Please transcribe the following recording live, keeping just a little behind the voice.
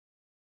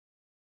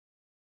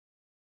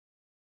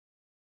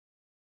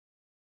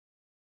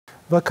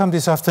Welcome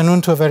this afternoon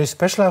to a very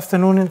special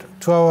afternoon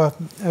to our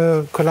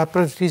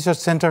Collaborative Research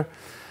Center.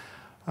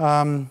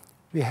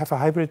 We have a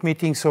hybrid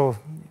meeting, so a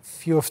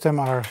few of them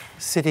are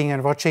sitting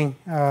and watching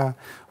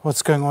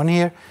what's going on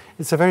here.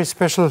 It's a very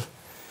special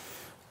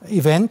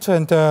event,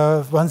 and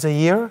once a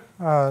year,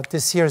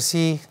 this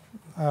CRC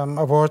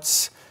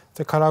awards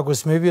the Karl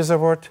August Möbius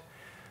Award,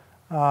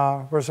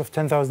 worth of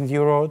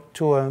 €10,000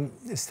 to an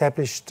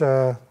established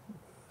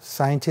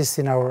scientist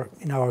in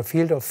our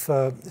field of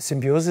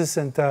symbiosis.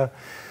 And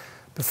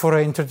before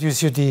I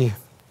introduce you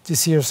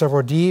this year's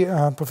awardee,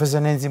 Professor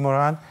Nancy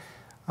Moran,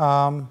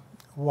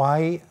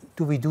 why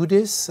do we do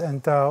this,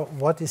 and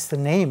what is the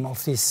name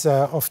of this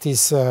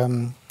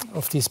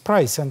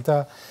prize?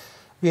 And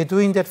we are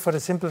doing that for the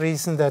simple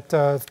reason that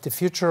the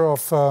future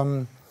of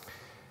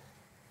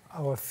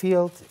our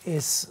field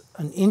is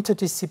an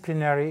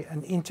interdisciplinary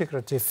and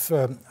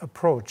integrative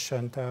approach,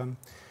 and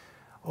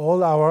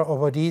all our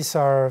awardees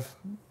are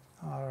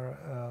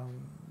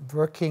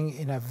working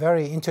in a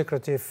very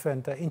integrative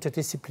and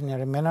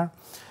interdisciplinary manner.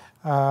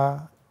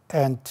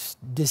 And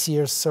this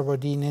year's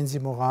awardee, Nancy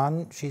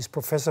Moran, she's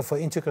professor for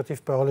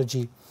integrative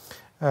biology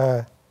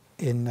at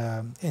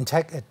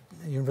the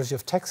University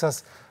of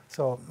Texas.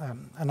 So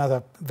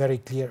another very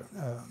clear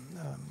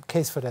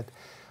case for that.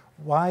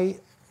 Why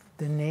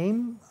the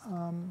name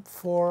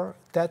for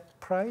that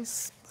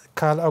prize?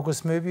 Karl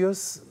August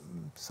Möbius,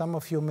 some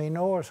of you may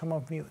know, or some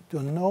of you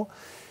don't know.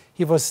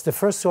 He was the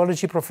first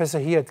zoology professor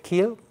here at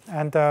Kiel,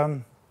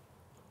 and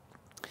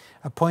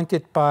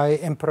appointed by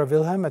Emperor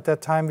Wilhelm. At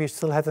that time, we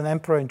still had an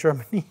emperor in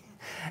Germany.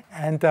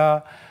 And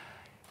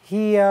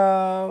he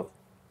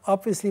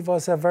obviously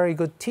was a very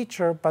good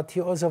teacher, but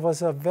he also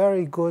was a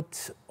very good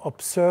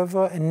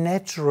observer and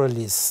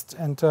naturalist.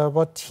 And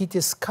what he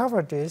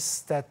discovered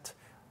is that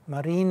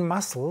marine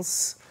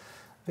mussels,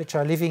 which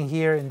are living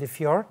here in the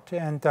fjord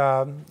and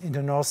in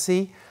the North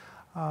Sea,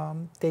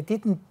 they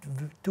didn't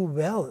do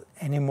well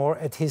anymore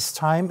at his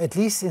time, at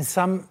least in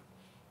some,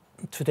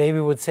 today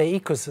we would say,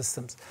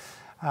 ecosystems.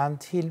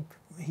 And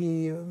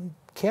he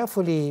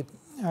carefully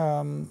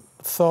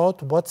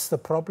thought, what's the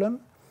problem?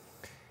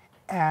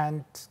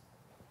 And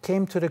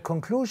came to the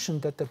conclusion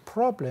that the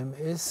problem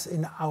is,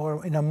 in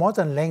a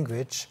modern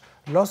language,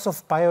 loss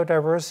of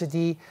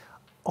biodiversity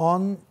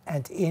on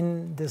and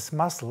in these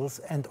mussels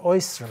and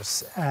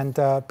oysters, and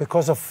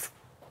because of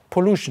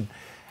pollution.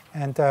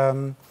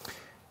 And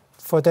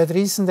for that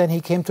reason, then he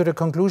came to the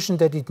conclusion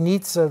that it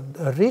needs a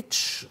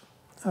rich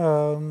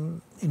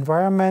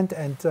environment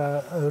and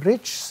a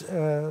rich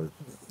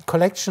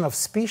collection of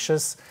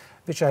species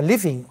which are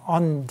living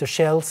on the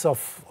shells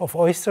of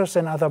oysters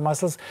and other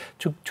mussels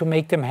to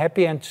make them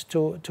happy and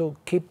to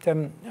keep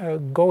them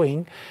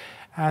going.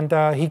 And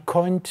he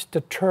coined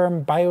the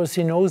term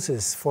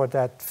biosynosis for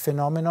that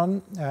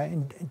phenomenon.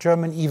 In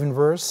German, even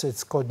worse,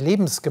 it's called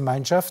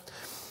Lebensgemeinschaft.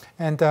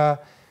 And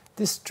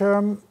this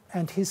term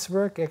and his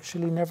work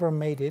actually never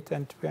made it.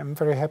 And I'm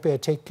very happy I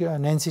take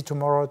Nancy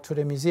tomorrow to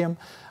the museum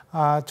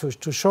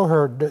to show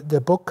her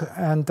the book.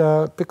 And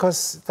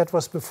because that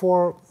was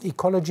before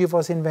ecology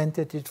was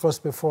invented, it was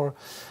before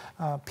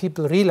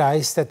people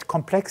realized that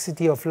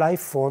complexity of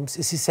life forms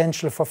is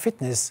essential for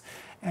fitness.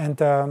 And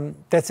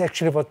that's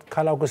actually what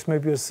Karl August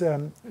Möbius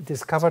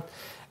discovered.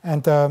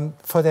 And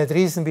for that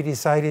reason, we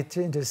decided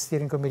in the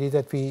steering committee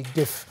that we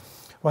give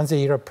once a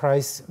year a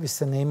prize with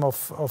the name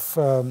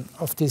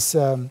of this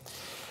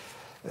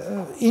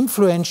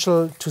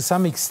influential, to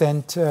some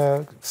extent,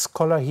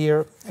 scholar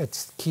here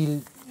at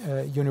Kiel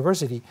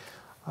University.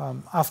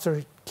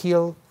 After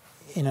Kiel,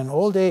 in an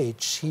old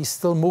age, he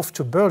still moved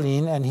to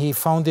Berlin, and he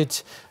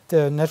founded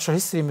the Natural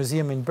History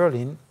Museum in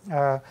Berlin.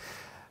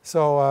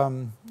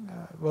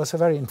 Was a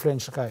very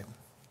influential guy.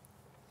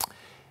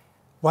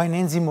 Why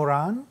Nancy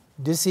Moran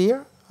this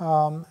year?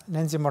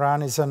 Nancy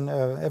Moran is an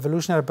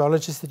evolutionary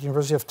biologist at the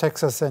University of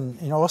Texas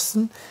in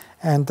Austin,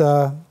 and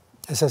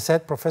as I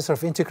said, professor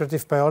of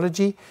integrative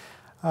biology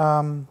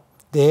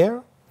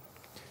there.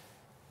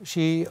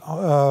 She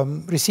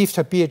received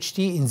her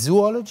PhD in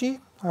zoology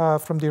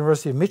from the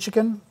University of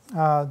Michigan.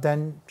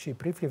 Then she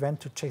briefly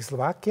went to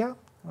Czechoslovakia.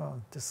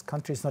 This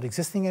country is not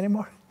existing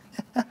anymore.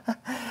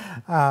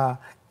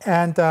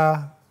 And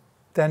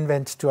then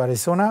went to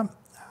Arizona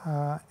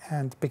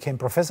and became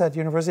professor at the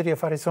University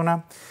of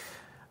Arizona,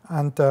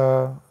 and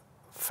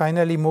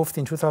finally moved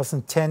in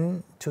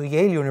 2010 to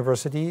Yale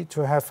University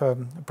to have a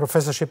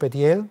professorship at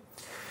Yale.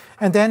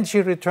 And then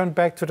she returned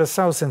back to the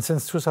South, and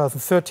since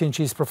 2013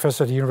 she's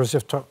professor at the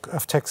University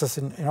of Texas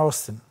in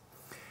Austin.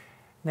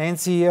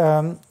 Nancy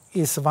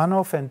is one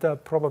of, and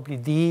probably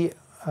the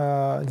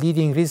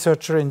leading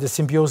researcher in the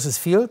symbiosis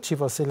field. She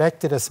was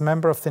elected as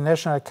member of the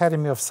National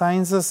Academy of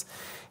Sciences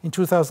in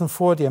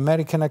 2004, the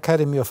American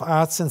Academy of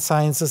Arts and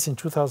Sciences in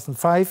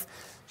 2005.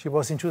 She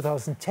was in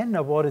 2010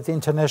 awarded the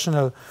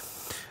International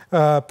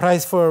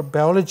Prize for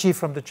Biology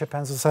from the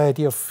Japan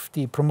Society of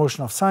the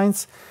Promotion of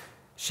Science.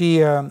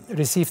 She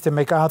received the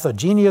MacArthur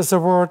Genius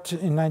Award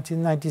in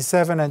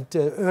 1997, and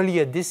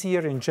earlier this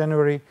year, in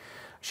January,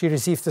 she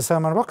received the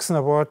Salman Waxman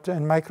Award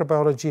in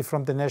Microbiology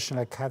from the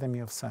National Academy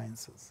of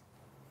Sciences.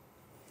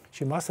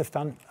 she must have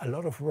done a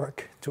lot of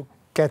work to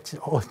get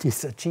all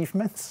these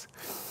achievements.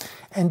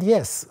 And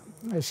yes,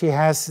 she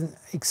has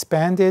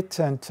expanded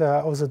and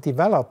also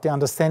developed the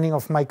understanding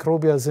of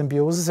microbial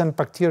symbiosis and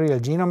bacterial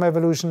genome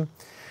evolution,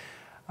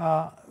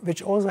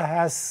 which also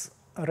has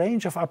a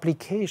range of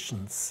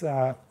applications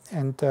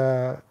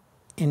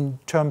in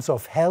terms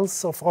of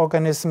health of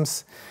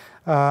organisms,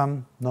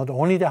 not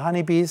only the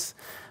honeybees,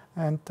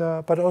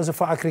 but also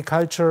for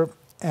agriculture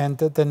and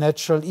the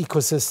natural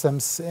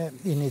ecosystems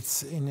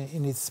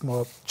in its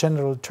more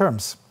general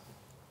terms.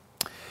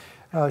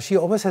 She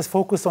always has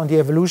focused on the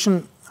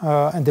evolution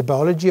and the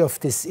biology of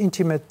this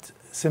intimate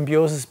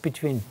symbiosis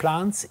between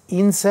plants,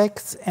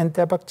 insects, and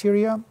their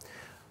bacteria,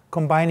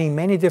 combining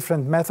many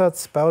different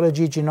methods: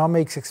 biology,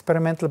 genomics,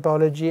 experimental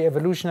biology,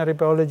 evolutionary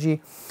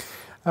biology,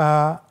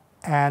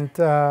 and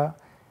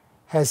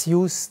has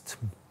used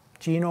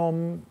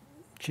genomics,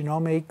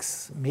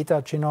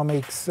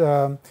 metagenomics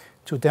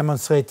to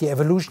demonstrate the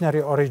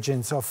evolutionary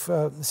origins of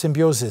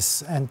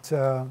symbiosis, and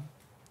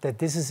that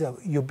this is a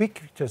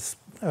ubiquitous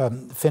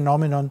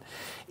phenomenon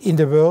in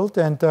the world.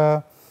 And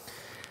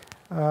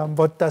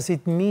what does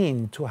it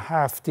mean to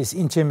have this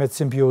intimate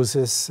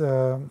symbiosis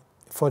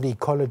for the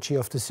ecology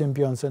of the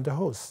symbionts and the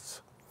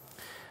hosts?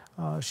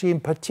 She in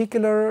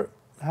particular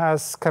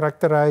has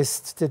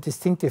characterized the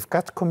distinctive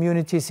gut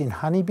communities in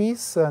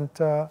honeybees, and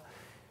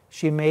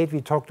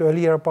we talked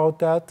earlier about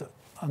that,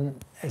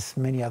 as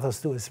many others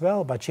do as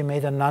well, but she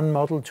made a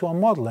non-model to a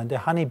model, and the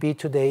honeybee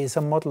today is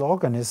a model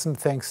organism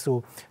thanks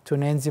to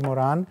Nancy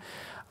Moran.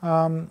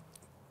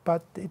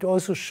 But it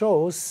also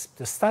shows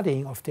the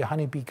studying of the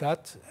honeybee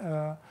gut,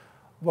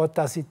 what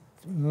does it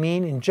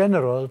mean in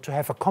general to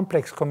have a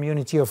complex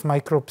community of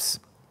microbes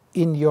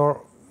in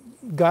your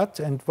gut,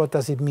 and what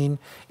does it mean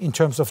in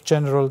terms of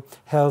general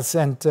health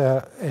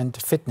and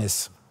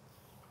fitness.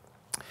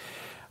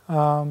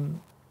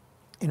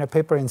 In a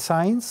paper in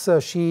Science,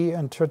 she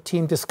and her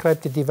team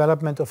described the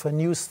development of a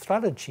new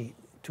strategy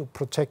to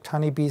protect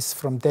honeybees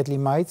from deadly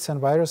mites and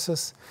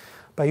viruses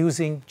by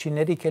using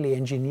genetically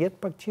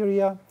engineered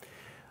bacteria,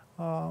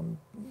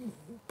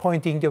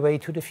 pointing the way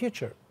to the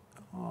future.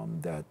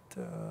 That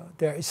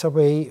there is a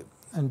way,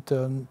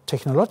 and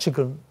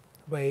technological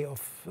way,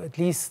 of at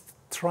least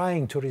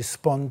trying to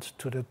respond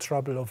to the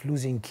trouble of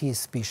losing key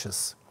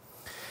species.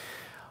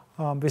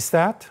 With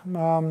that,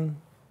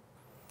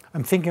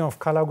 I'm thinking of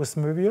Karl August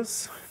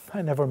Möbius.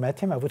 I never met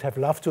him. I would have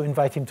loved to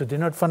invite him to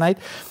dinner tonight,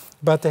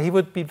 but he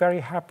would be very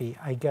happy,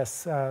 I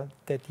guess,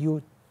 that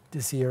you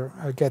this year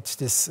get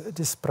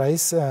this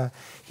prize.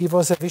 He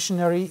was a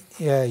visionary.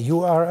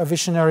 You are a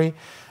visionary,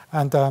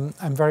 and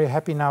I'm very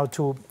happy now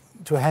to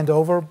hand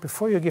over.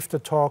 Before you give the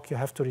talk, you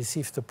have to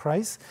receive the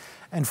prize,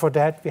 and for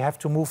that we have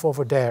to move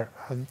over there.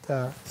 And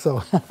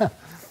so,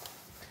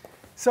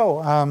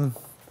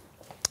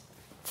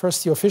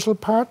 first the official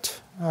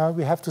part.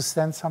 We have to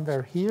stand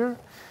somewhere here.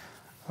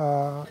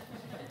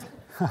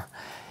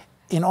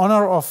 In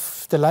honor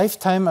of the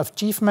lifetime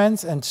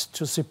achievements and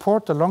to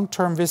support the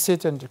long-term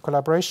visit and the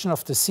collaboration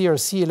of the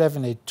CRC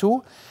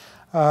 1182,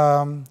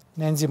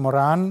 Nancy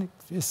Moran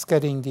is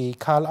getting the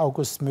Karl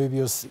August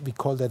Möbius, we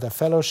call that a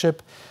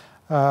fellowship,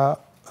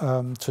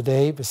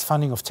 today with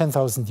funding of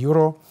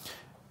 €10,000,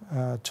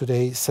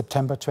 today,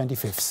 September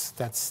 25th.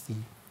 That's the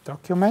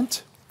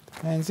document,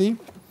 Nancy.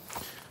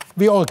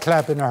 We all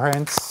clap in our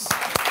hands.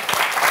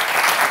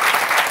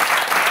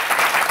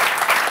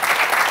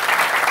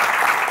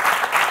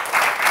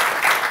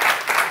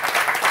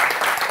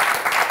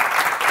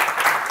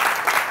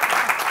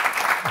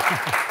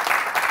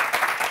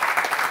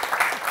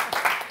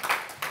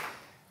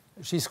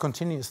 She's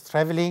continuous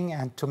traveling,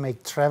 and to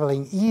make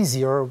traveling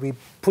easier, we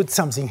put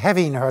something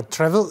heavy in her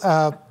travel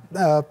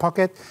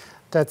pocket.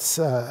 That's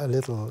a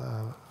little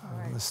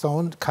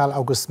stone. Karl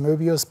August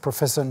Möbius,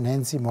 Professor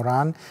Nancy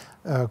Moran,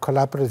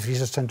 Collaborative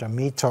Research Center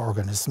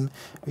Meta-Organism,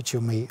 which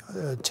you may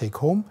take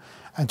home.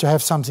 And to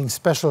have something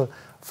special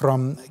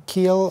from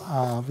Kiel,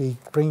 we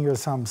bring you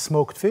some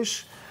smoked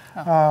fish.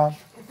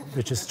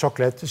 Which is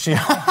chocolate. She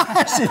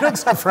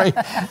looks afraid.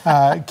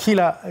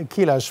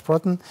 Kieler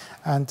Sprotten,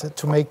 and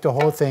to make the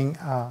whole thing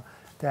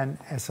then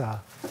as a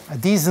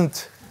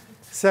decent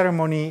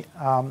ceremony,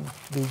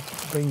 we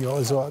bring you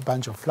also a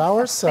bunch of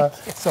flowers. So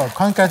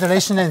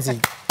congratulations, Nancy.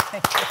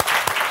 Thank you.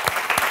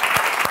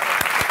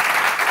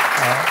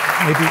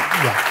 Maybe,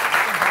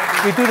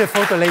 yeah. We do the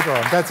photo later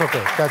on. That's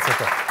okay. That's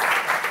okay.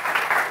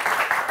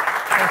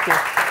 Thank you.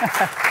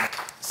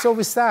 So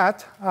with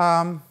that,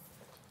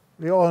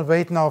 we all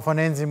wait now for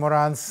Nancy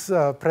Moran's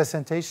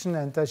presentation,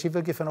 and she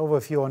will give an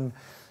overview on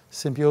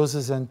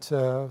symbiosis and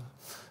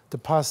the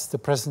past, the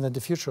present, and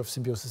the future of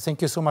symbiosis.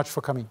 Thank you so much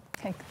for coming.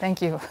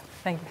 Thank you.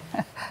 Thank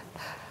you.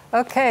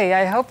 Okay,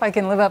 I hope I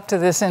can live up to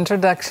this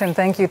introduction.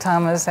 Thank you,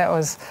 Thomas. That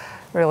was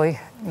really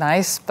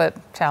nice, but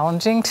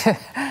challenging to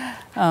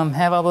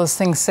have all those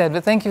things said.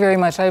 But thank you very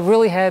much. I've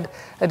really had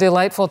a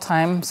delightful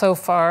time so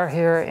far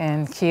here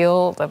in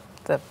Kiel.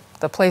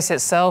 The place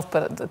itself,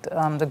 but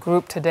the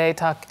group today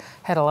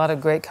had a lot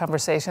of great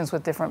conversations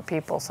with different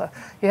people. So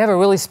you have a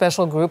really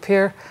special group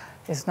here.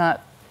 It's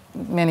not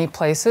many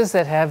places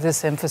that have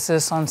this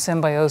emphasis on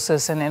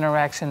symbiosis and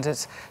interactions.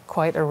 It's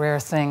quite a rare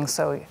thing,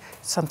 so it's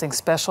something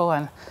special,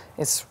 and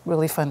it's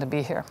really fun to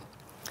be here.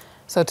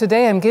 So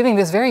today I'm giving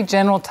this very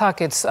general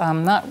talk. It's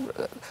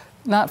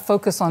not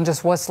focused on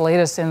just what's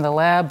latest in the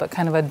lab, but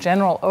kind of a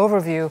general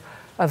overview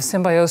of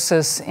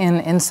symbiosis in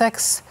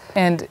insects.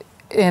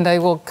 And I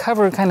will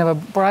cover kind of a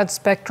broad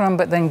spectrum,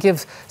 but then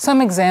give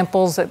some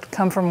examples that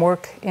come from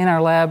work in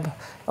our lab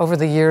over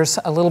the years,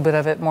 a little bit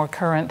of it more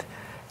current,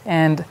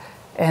 and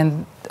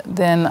then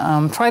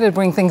try to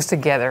bring things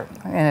together.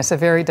 And it's a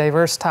very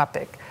diverse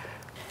topic.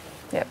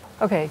 Yep.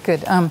 Okay,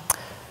 good.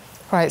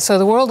 Right, so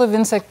the world of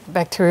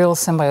insect-bacterial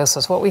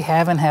symbiosis, what we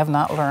have and have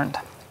not learned.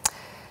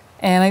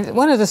 And I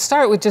wanted to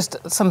start with just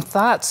some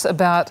thoughts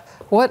about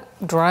what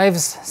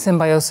drives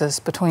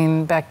symbiosis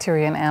between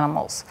bacteria and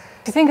animals.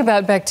 If you think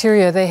about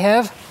bacteria, they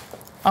have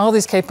all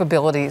these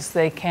capabilities.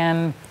 They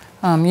can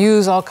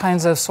use all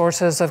kinds of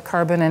sources of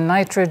carbon and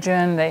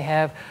nitrogen. They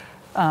have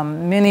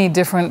many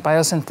different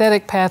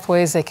biosynthetic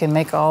pathways. They can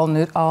make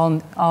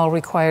all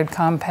required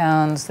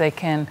compounds. They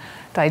can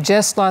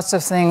digest lots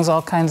of things,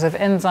 all kinds of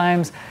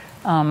enzymes.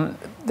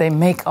 They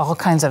make all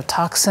kinds of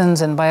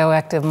toxins and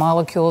bioactive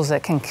molecules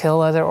that can kill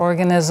other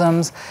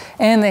organisms.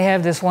 And they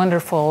have this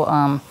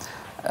wonderful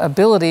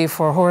ability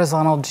for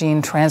horizontal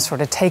gene transfer,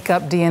 to take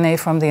up DNA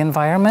from the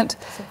environment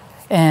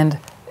and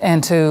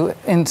to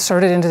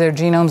insert it into their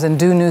genomes and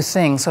do new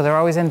things. So they're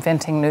always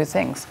inventing new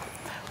things.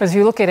 But if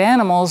you look at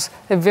animals,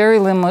 they have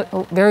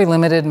very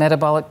limited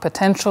metabolic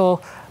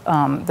potential.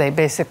 They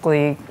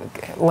basically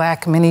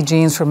lack many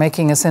genes for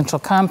making essential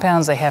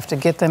compounds. They have to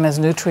get them as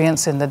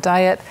nutrients in the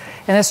diet.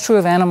 And that's true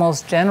of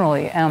animals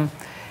generally.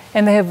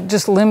 And they have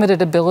just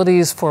limited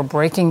abilities for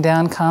breaking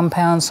down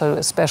compounds, so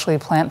especially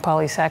plant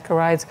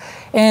polysaccharides.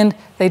 And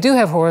they do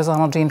have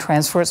horizontal gene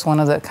transfer. It's one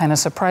of the kind of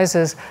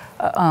surprises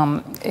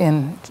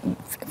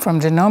from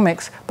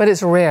genomics, but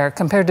it's rare.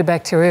 Compared to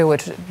bacteria,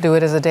 which do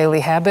it as a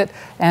daily habit,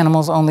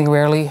 animals only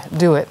rarely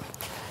do it.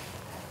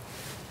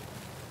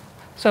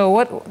 So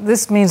what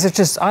this means is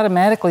just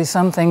automatically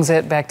some things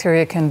that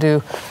bacteria can do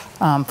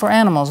for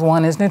animals.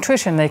 One is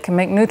nutrition. They can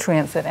make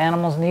nutrients that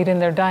animals need in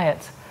their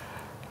diets.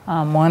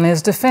 One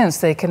is defense.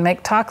 They can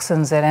make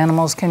toxins that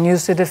animals can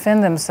use to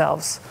defend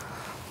themselves.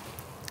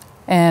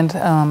 And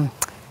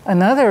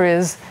another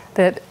is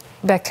that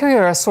bacteria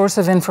are a source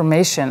of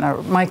information,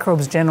 or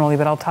microbes generally,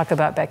 but I'll talk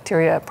about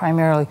bacteria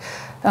primarily.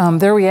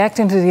 They're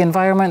reacting to the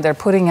environment, they're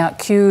putting out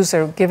cues,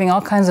 they're giving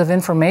all kinds of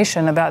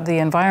information about the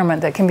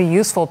environment that can be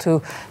useful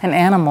to an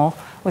animal,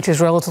 which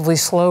is relatively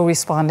slow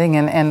responding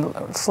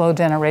and slow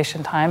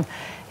generation time.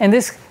 And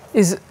this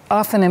is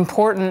often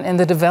important in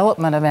the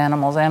development of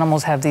animals.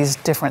 Animals have these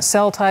different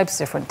cell types,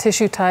 different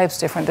tissue types,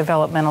 different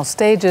developmental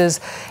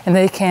stages, and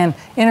they can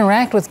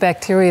interact with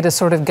bacteria to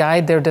sort of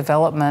guide their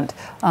development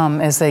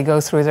as they go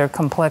through their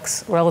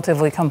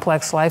relatively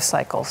complex life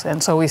cycles.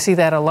 And so we see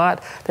that a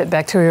lot, that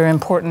bacteria are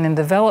important in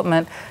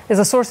development as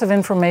a source of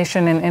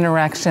information and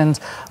interactions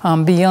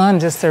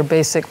beyond just their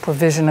basic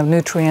provision of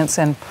nutrients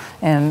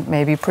and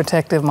maybe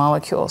protective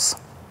molecules.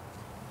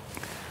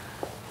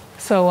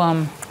 So,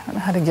 I don't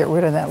know how to get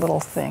rid of that little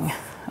thing.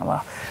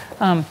 Oh,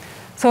 well.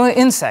 So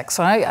insects.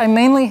 So I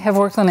mainly have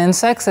worked on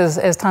insects,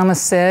 as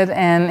Thomas said,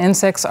 and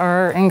insects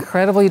are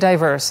incredibly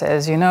diverse.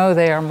 As you know,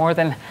 they are more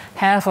than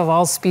half of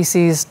all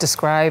species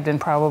described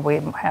and probably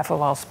half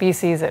of all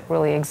species that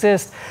really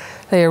exist.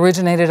 They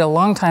originated a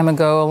long time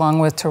ago, along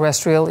with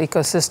terrestrial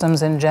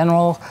ecosystems in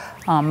general,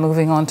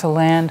 moving on to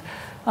land.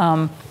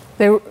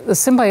 The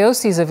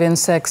symbioses of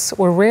insects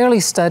were rarely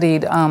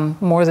studied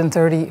more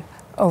than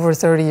over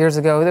 30 years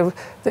ago.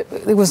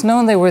 It was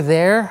known they were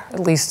there, at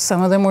least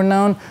some of them were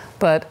known,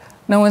 but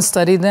no one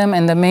studied them,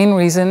 and the main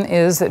reason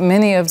is that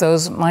many of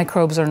those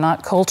microbes are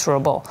not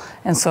culturable.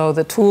 And so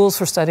the tools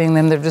for studying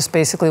them, there just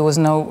basically was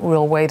no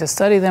real way to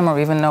study them or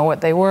even know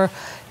what they were.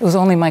 It was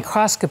only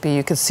microscopy.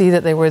 You could see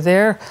that they were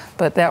there,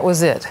 but that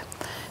was it.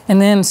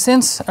 And then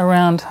since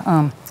around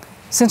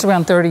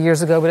 30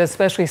 years ago, but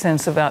especially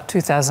since about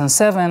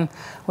 2007,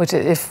 which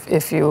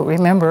if you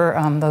remember,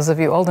 those of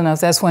you old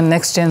enough, that's when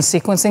next-gen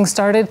sequencing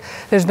started.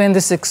 There's been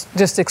this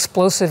just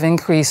explosive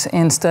increase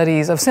in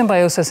studies of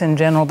symbiosis in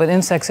general, but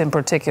insects in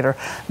particular.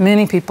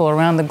 Many people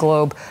around the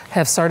globe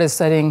have started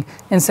studying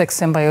insect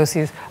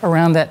symbioses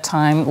around that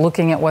time,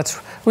 looking at what's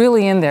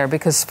really in there,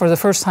 because for the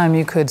first time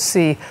you could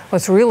see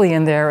what's really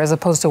in there as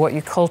opposed to what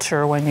you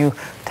culture when you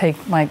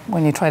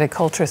try to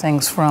culture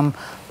things from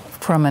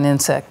an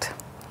insect.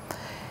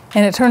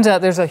 And it turns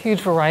out there's a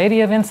huge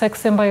variety of insect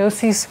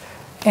symbioses,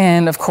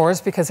 and of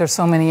course, because there's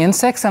so many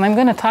insects, and I'm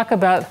going to talk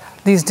about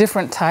these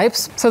different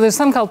types. So there's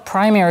some called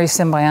primary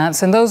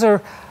symbionts, and those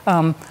are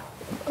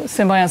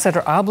symbionts that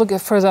are obligate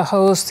for the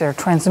host. They're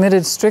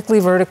transmitted strictly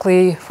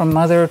vertically from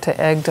mother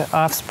to egg to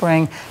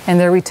offspring, and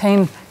they're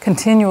retained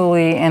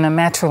continually in a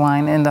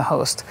matriline in the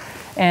host.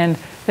 And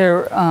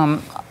they're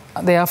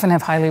they often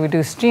have highly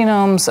reduced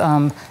genomes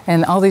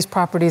and all these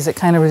properties that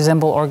kind of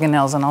resemble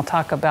organelles, and I'll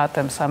talk about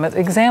them some.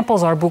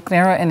 Examples are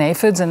Buchnera and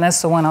aphids, and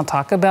that's the one I'll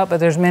talk about, but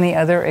there's many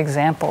other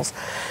examples.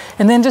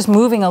 And then just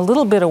moving a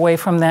little bit away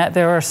from that,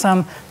 there are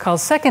some called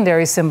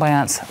secondary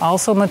symbionts,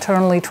 also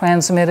maternally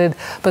transmitted,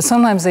 but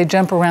sometimes they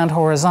jump around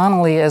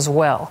horizontally as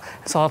well.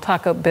 So I'll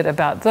talk a bit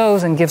about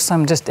those and give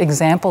some just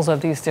examples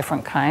of these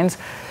different kinds.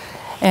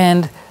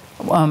 And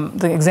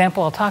the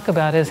example I'll talk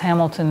about is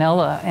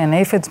Hamiltonella and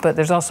aphids, but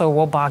there's also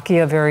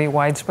Wolbachia, a very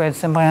widespread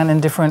symbiont in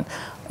different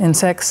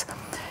insects.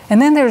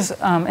 And then there's,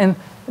 and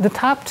the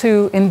top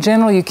two, in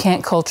general, you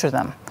can't culture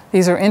them.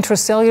 These are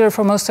intracellular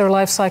for most of their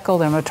life cycle.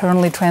 They're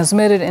maternally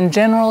transmitted. In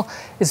general,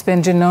 it's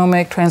been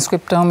genomic,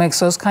 transcriptomics,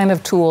 those kind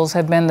of tools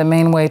have been the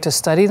main way to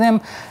study them.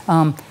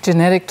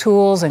 Genetic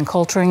tools and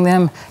culturing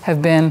them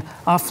have been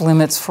off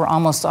limits for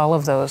almost all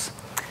of those.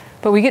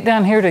 But we get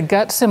down here to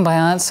gut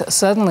symbionts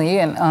suddenly,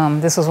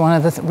 and this is one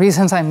of the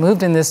reasons I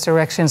moved in this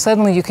direction.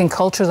 Suddenly you can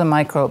culture the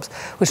microbes,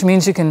 which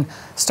means you can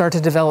start to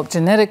develop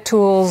genetic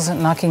tools,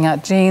 knocking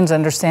out genes,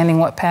 understanding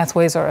what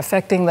pathways are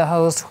affecting the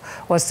host,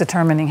 what's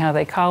determining how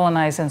they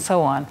colonize, and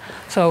so on.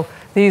 So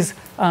these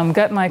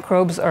gut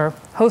microbes are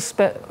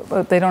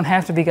they don't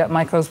have to be gut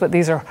microbes, but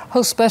these are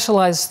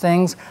host-specialized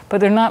things,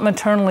 but they're not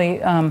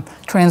maternally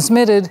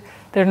transmitted.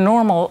 They're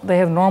normal, they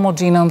have normal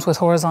genomes with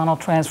horizontal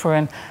transfer,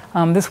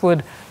 and this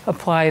would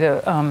apply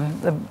to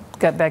the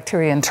gut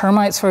bacteria in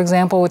termites, for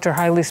example, which are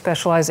highly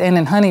specialized, and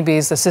in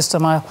honeybees. The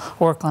system I'll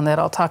work on that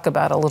I'll talk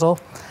about a little.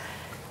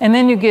 And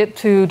then you get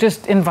to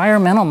just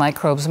environmental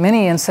microbes.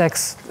 Many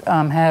insects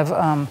have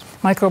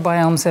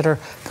microbiomes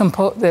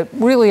that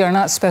really are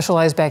not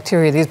specialized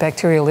bacteria. These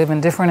bacteria live in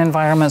different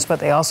environments,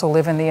 but they also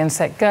live in the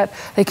insect gut.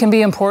 They can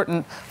be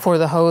important for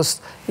the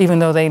host, even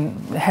though they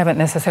haven't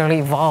necessarily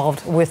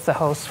evolved with the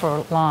host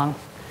for long.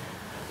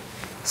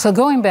 So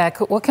going back,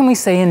 what can we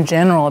say in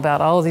general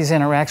about all of these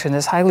interactions?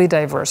 It's highly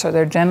diverse, or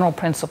they're general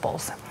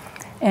principles.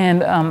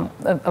 And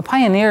a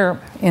pioneer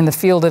in the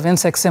field of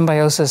insect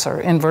symbiosis or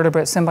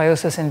invertebrate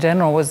symbiosis in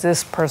general was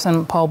this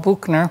person, Paul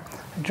Buchner,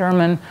 a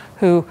German,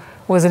 who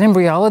was an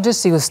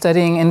embryologist. He was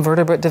studying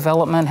invertebrate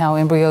development, how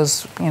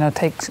embryos,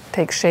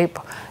 take shape.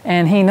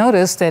 And he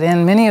noticed that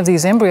in many of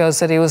these embryos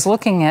that he was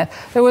looking at,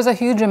 there was a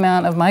huge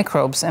amount of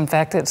microbes. In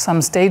fact, at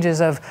some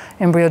stages of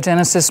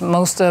embryogenesis,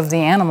 most of the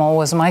animal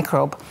was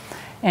microbe.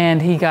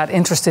 And he got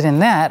interested in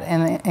that,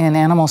 in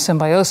animal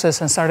symbiosis,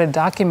 and started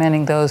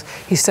documenting those.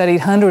 He studied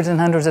hundreds and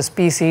hundreds of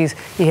species.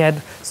 He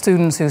had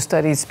students who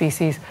studied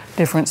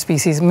different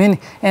species. And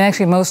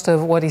actually most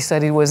of what he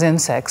studied was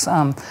insects.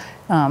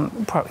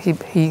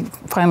 He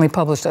finally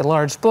published a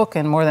large book,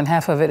 and more than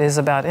half of it is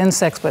about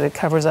insects, but it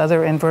covers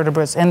other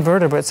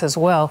invertebrates as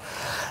well.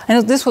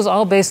 And this was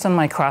all based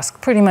on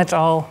pretty much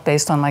all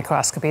based on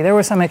microscopy. There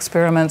were some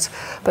experiments,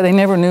 but they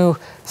never knew.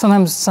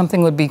 Sometimes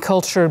something would be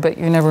cultured, but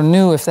you never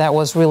knew if that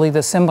was really the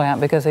symbiont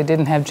because they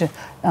didn't have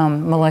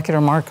molecular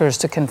markers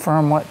to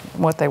confirm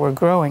what they were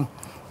growing.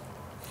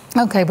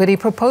 Okay, but he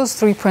proposed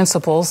 3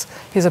 principles.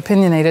 He's an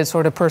opinionated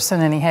sort of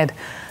person, and he had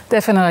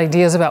definite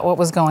ideas about what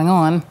was going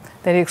on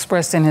that he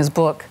expressed in his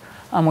book,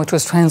 which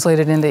was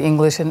translated into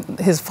English, and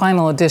his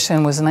final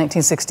edition was in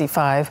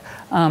 1965.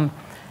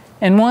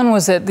 And one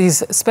was that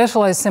these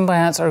specialized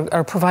symbionts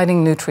are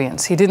providing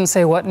nutrients. He didn't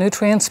say what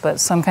nutrients, but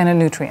some kind of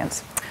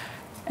nutrients.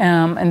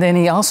 And then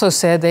he also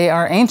said they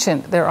are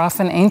ancient. They're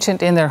often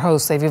ancient in their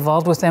hosts. They've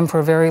evolved with them for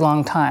a very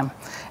long time.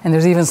 And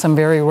there's even some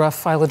very rough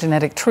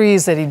phylogenetic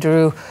trees that he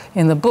drew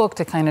in the book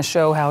to kind of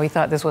show how he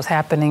thought this was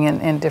happening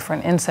in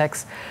different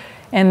insects.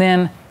 And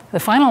then the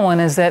final one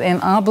is that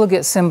in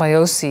obligate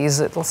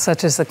symbioses,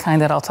 such as the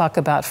kind that I'll talk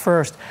about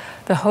first,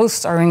 the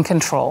hosts are in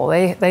control.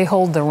 They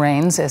hold the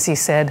reins, as he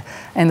said,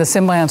 and the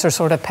symbionts are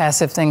sort of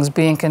passive things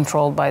being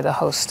controlled by the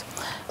host.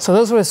 So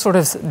those were sort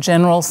of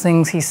general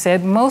things he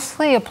said,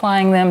 mostly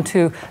applying them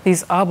to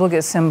these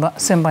obligate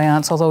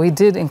symbionts, although he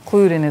did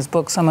include in his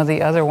book some of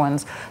the other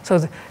ones. So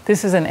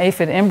this is an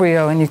aphid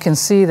embryo, and you can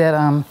see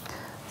that,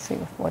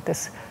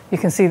 you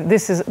can see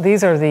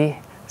these are the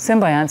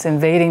symbionts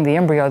invading the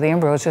embryo. The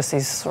embryo is just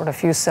these sort of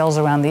few cells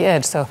around the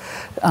edge. So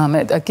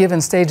at a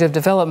given stage of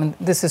development,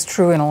 this is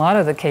true in a lot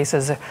of the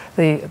cases.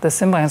 The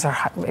symbionts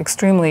are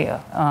extremely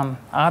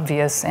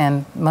obvious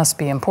and must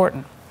be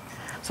important.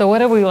 So what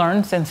have we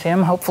learned since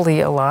him?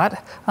 Hopefully a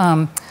lot.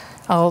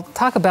 I'll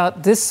talk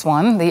about this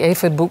one, the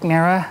aphid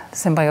Buchnera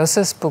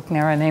symbiosis,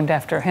 Buchnera named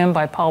after him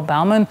by Paul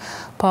Baumann.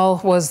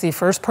 Paul was the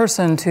first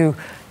person to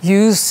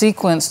use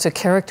sequence to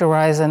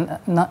characterize an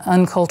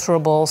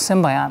unculturable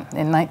symbiont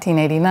in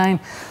 1989.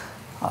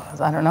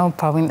 I don't know,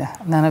 probably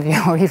none of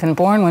you were even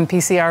born when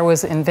PCR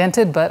was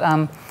invented,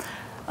 but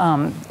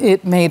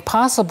it made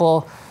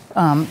possible,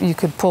 you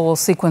could pull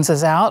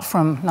sequences out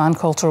from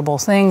non-culturable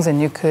things and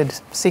you could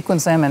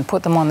sequence them and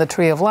put them on the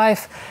tree of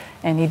life.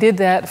 And he did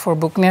that for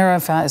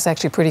Buchnera. Found it's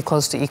actually pretty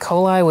close to E.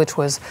 coli, which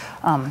was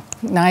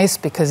nice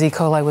because E.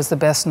 coli was the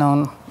best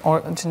known,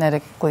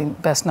 genetically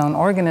best known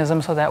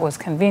organism, so that was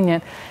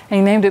convenient. And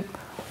he named it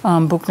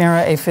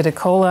Buchnera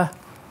aphidicola.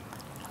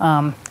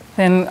 Then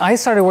then I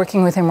started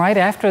working with him right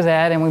after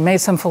that, and we made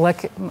some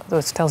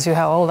this tells you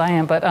how old I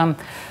am, but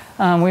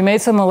we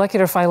made some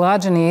molecular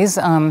phylogenies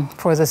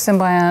for the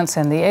symbionts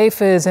and the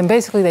aphids, and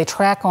basically they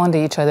track onto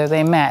each other,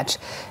 they match.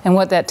 And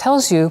what that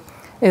tells you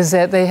is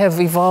that they have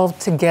evolved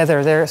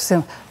together.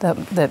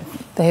 That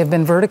they have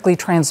been vertically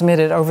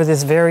transmitted over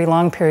this very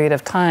long period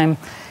of time.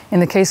 In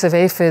the case of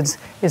aphids,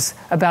 it's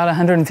about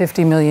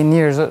 150 million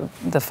years.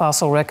 The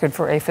fossil record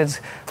for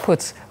aphids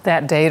puts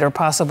that date, or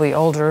possibly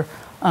older.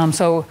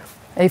 So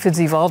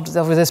aphids evolved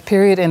over this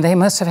period, and they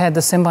must have had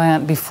the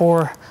symbiont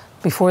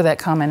before that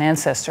common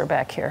ancestor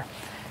back here.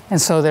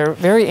 And so they're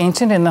very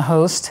ancient in the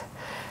host.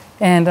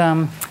 And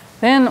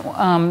then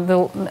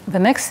the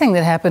next thing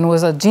that happened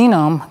was a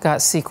genome got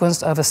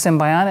sequenced of a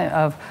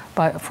symbiont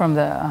from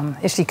the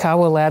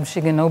Ishikawa lab,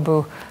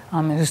 Shigenobu,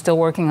 who's still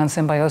working on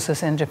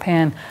symbiosis in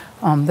Japan.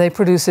 They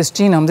produced this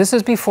genome. This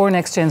is before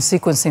next-gen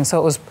sequencing, so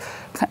it was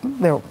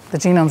the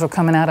genomes were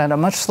coming out at a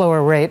much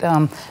slower rate.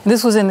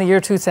 This was in the year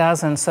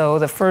 2000, so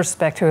the first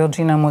bacterial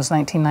genome was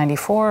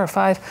 1994 or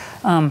 5.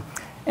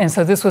 And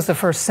so this was the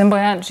first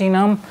symbiont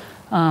genome,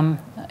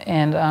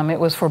 and it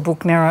was for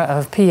Buchnera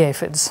of pea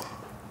aphids.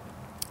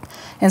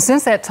 And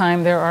since that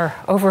time, there are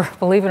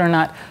believe it or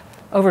not,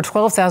 over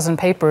 12,000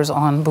 papers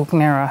on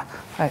Buchnera.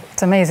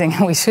 It's amazing.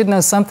 We should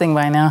know something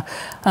by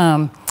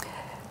now.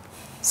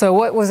 So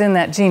what was in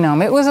that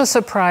genome? It was a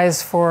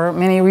surprise for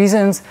many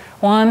reasons.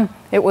 One,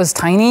 it was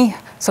tiny.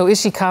 So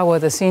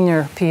Ishikawa, the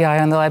senior PI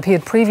on the lab, he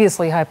had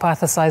previously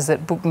hypothesized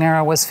that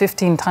Buchnera was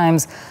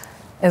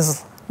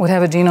would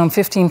have a genome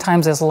 15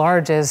 times as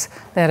large as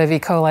that of E.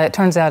 coli. It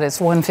turns out it's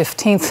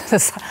 1/15 the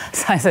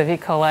size of E.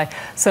 coli.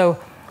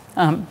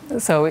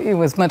 So it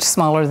was much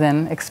smaller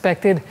than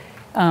expected.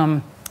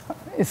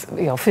 It's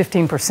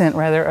 15%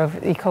 rather of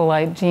E.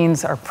 coli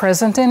genes are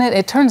present in it.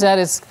 It turns out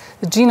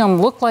the genome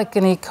looked like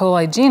an E.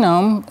 coli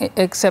genome,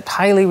 except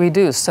highly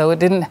reduced. So it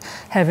didn't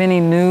have any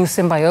new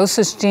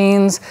symbiosis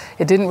genes.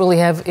 It didn't really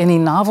have any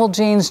novel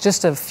genes,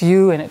 just a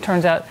few. And it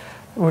turns out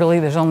really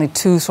there's only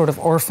 2 sort of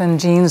orphan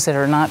genes that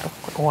are not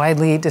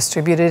widely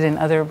distributed in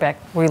other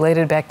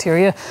related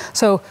bacteria.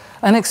 So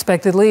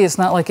unexpectedly, it's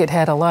not like it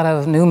had a lot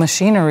of new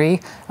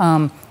machinery.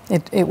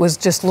 It was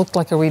just looked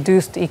like a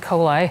reduced E.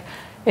 coli.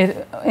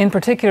 In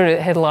particular, it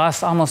had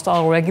lost almost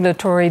all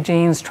regulatory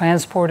genes,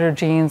 transporter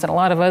genes, and a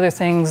lot of other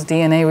things,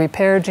 DNA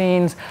repair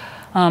genes.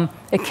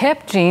 It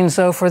kept genes,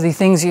 though, for the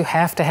things you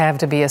have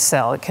to be a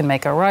cell. It can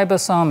make a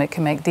ribosome, it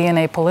can make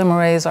DNA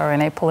polymerase,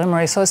 RNA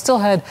polymerase, so it still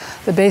had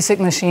the basic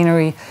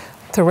machinery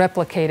to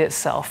replicate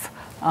itself.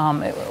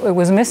 It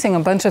was missing a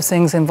bunch of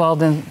things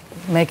involved in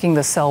making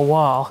the cell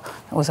wall.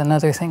 That was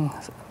another thing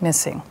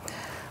missing.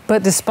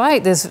 But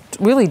despite this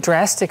really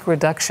drastic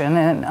reduction,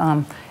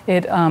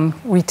 it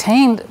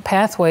retained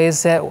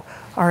pathways that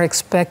are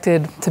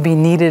expected to be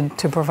needed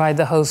to provide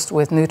the host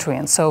with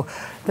nutrients. So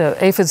the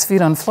aphids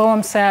feed on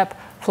phloem sap.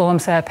 Phloem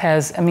sap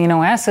has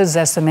amino acids.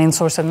 That's the main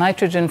source of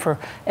nitrogen for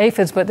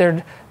aphids, but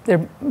they're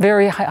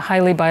very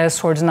highly biased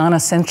towards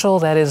non-essential.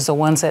 That is, the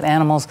ones that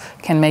animals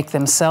can make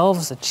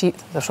themselves, the cheap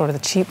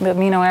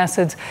amino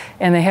acids,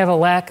 and they have a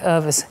lack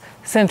of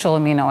essential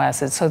amino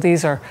acids. So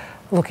these are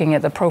looking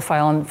at the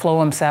profile in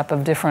phloem sap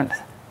of different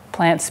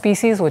plant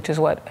species, which is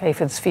what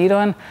aphids feed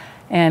on,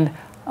 and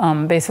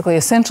basically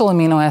essential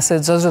amino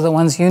acids, those are the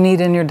ones you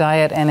need in your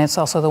diet, and it's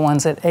also the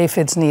ones that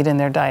aphids need in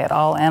their diet.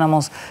 All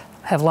animals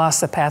have lost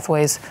the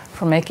pathways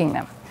for making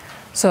them.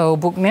 So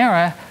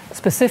Buchnera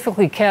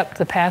specifically kept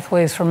the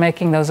pathways for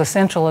making those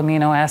essential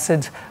amino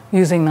acids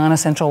using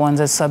non-essential ones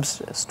as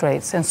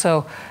substrates.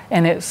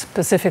 And it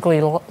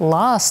specifically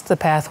lost the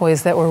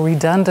pathways that were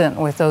redundant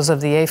with those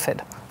of the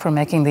aphid for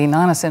making the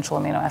non-essential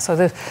amino acids. So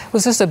this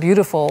was just a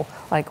beautiful,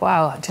 like,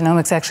 wow,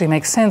 genomics actually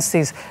makes sense.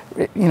 These,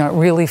 it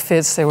really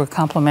fits. They were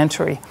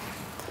complementary.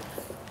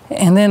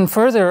 And then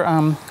further,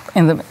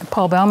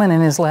 Paul Baumann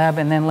in his lab,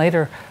 and then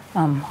later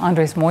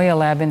Andres Moya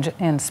lab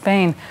in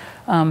Spain,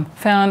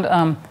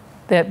 found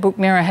that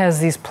Buchnera has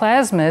these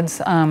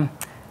plasmids.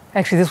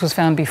 Actually, this was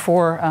found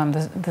before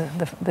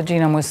the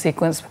genome was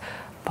sequenced.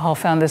 Paul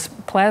found this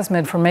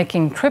plasmid for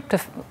making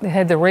tryptophan. It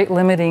had the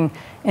rate-limiting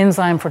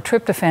enzyme for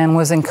tryptophan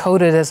was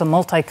encoded as a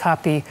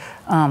multi-copy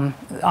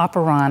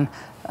operon,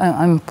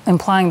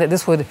 implying that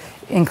this would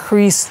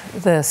increase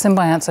the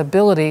symbiont's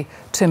ability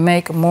to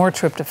make more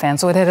tryptophan.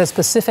 So it had a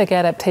specific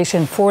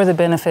adaptation for the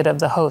benefit of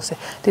the host. It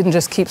didn't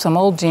just keep some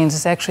old genes.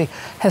 It actually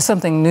has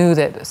something new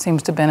that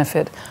seems to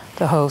benefit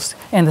the host.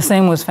 And the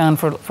same was found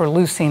for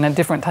leucine, a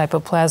different type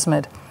of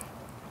plasmid.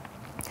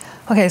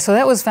 Okay, so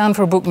that was found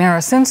for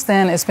Buchnera. Since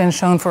then, it's been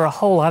shown for a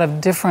whole lot of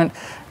different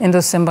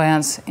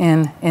endosymbionts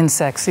in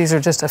insects. These are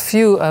just a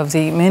few of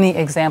the many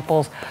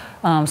examples.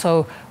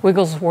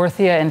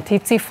 Wigglesworthia and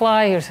tsetse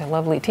fly. Here's a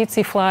lovely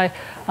tsetse fly.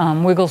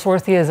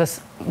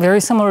 Wigglesworthia very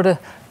similar to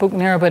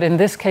Buchnera, but in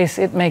this case,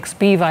 it makes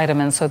B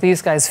vitamins. So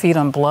these guys feed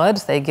on blood.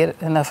 They get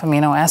enough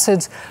amino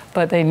acids,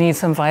 but they need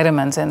some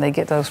vitamins, and they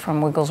get those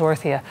from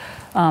Wigglesworthia.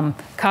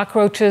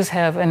 Cockroaches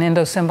have an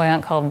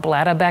endosymbiont called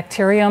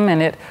Bladabacterium,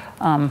 and it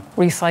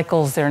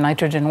recycles their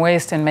nitrogen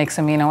waste and makes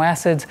amino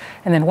acids.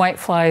 And then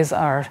whiteflies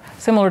are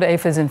similar to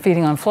aphids in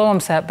feeding on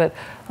phloem sap, but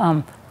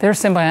their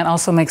symbiont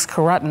also makes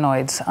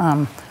carotenoids,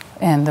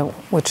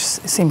 which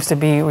seems to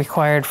be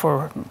required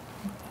for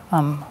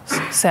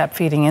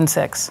sap-feeding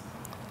insects.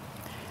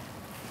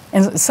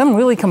 And some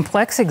really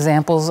complex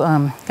examples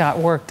got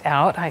worked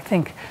out. I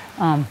think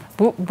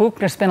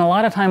Buchner spent a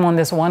lot of time on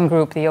this one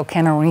group, the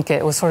Ochenarhyncha.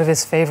 It was sort of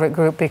his favorite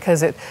group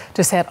because it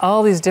just had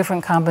all these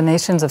different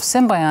combinations of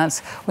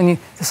symbionts.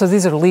 So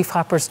these are leaf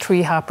hoppers,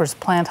 tree hoppers,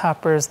 plant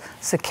hoppers,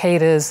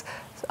 cicadas,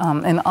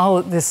 and all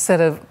of this set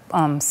of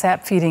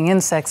sap-feeding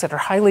insects that are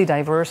highly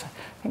diverse.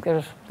 I think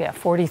there's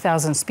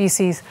 40,000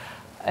 species.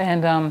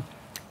 And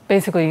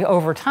basically,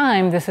 over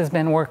time, this has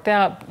been worked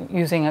out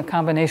using a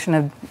combination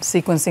of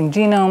sequencing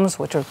genomes,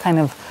 which are kind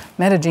of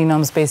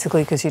metagenomes,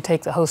 basically, because you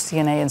take the host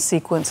DNA and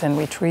sequence and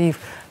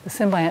retrieve the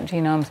symbiont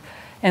genomes,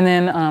 and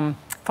then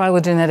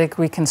phylogenetic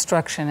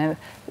reconstruction. And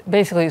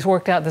basically, it's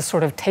worked out this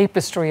sort of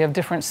tapestry of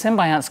different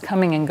symbionts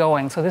coming and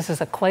going. So this is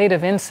a clade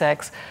of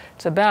insects.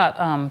 It's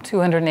about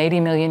 280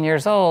 million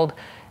years old.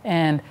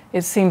 And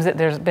it seems that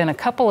there's been a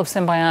couple of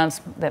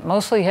symbionts that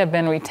mostly have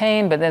been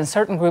retained, but then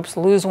certain groups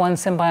lose one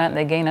symbiont and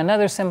they gain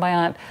another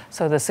symbiont.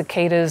 So the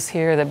cicadas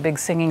here, the big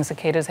singing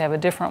cicadas, have a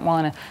different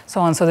one, and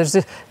so on. So there's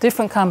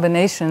different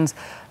combinations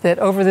that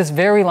over this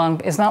very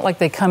long, it's not like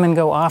they come and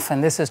go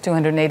often. This is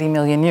 280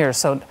 million years.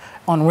 So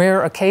on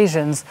rare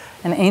occasions,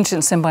 an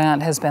ancient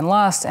symbiont has been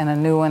lost and a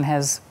new one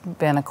has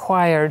been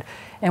acquired.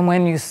 And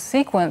when you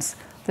sequence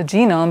the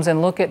genomes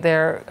and look at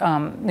their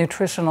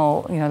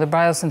nutritional, the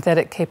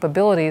biosynthetic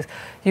capabilities,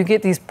 you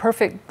get these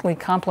perfectly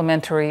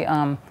complementary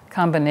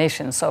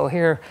combinations. So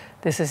here,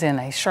 this is in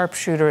a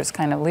sharpshooter. It's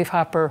kind of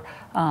leafhopper.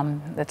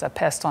 That's a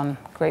pest on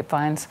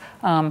grapevines.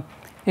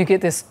 You get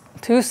this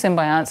two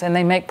symbionts, and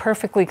they make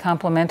perfectly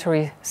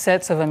complementary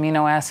sets of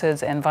amino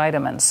acids and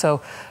vitamins.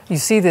 So you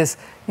see this,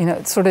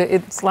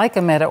 it's like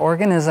a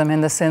meta-organism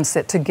in the sense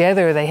that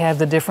together they have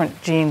the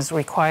different genes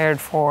required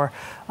for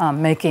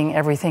making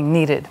everything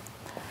needed.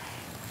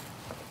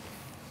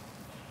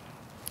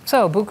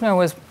 So Buchner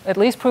was at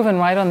least proven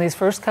right on these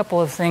first couple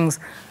of things.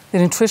 The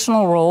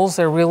nutritional roles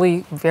are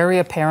really very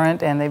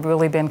apparent, and they've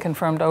really been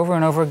confirmed over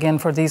and over again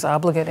for these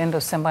obligate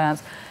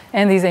endosymbionts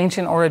and these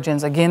ancient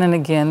origins. Again and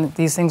again,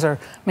 these things are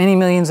many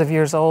millions of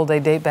years old. They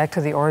date back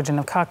to the origin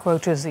of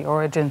cockroaches, the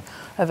origin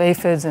of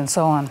aphids, and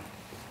so on.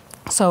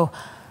 So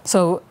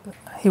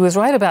he was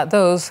right about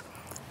those.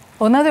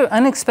 Well, another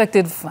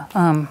unexpected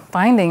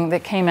finding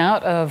that came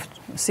out of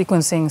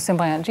sequencing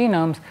symbiont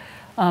genomes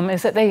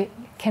is that they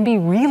can be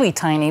really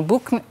tiny.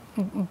 Buchnera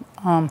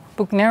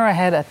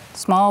had a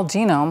small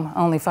genome,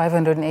 only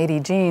 580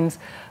 genes,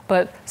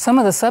 but some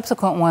of the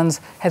subsequent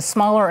ones had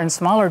smaller and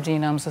smaller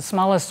genomes. The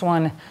smallest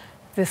one,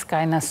 this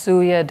guy,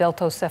 Nasuia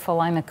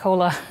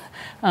deltocephalinicola,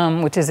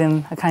 which is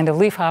in a kind of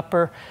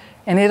leafhopper,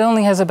 and it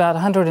only has about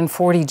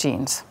 140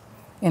 genes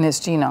in its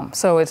genome.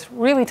 So it's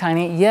really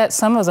tiny, yet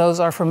some of those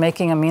are for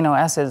making amino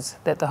acids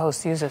that the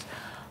host uses.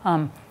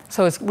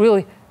 So it's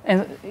really,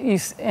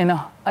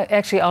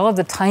 actually all of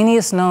the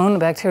tiniest known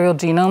bacterial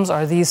genomes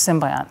are these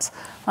symbionts,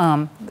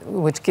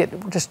 which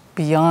get just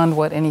beyond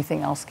what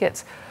anything else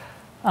gets.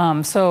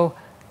 So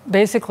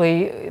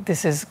basically,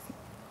 this is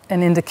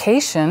an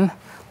indication.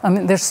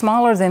 They're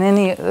smaller than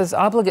there's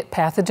obligate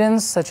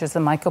pathogens, such as the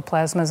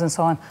mycoplasmas and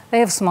so on. They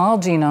have small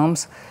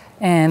genomes,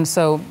 and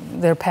so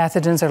their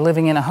pathogens are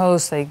living in a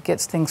host. They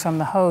get things from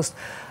the host.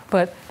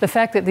 But the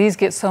fact that these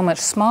get so much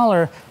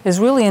smaller is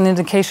really an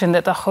indication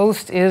that the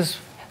host is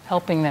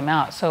helping them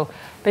out. So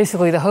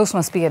basically, the host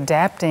must be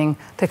adapting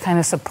to kind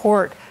of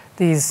support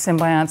these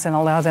symbionts and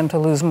allow them to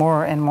lose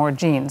more and more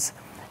genes.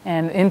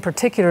 And in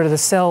particular, the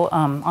cell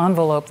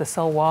envelope, the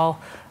cell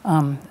wall,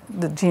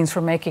 the genes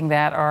for making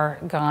that are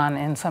gone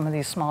in some of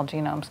these small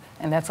genomes,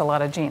 and that's a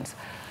lot of genes.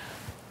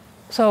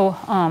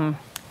 So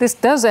this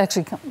does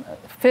actually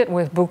fit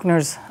with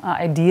Buchner's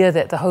idea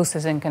that the host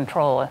is in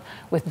control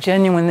with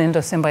genuine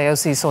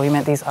endosymbiosis, so he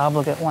meant these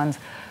obligate ones.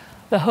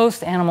 The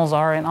host animals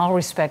are, in all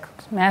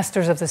respects,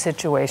 masters of the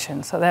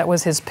situation. So that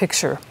was his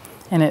picture.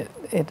 And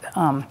it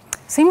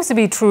seems to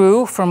be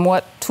true from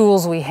what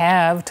tools we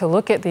have to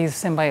look at these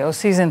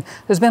symbioses. And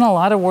there's been a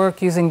lot of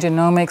work using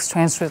genomics,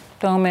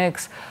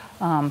 transcriptomics,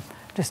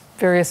 just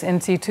various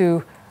in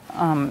situ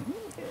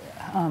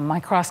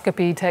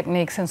microscopy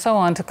techniques and so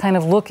on to kind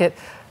of look at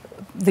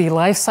the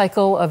life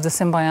cycle of the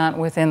symbiont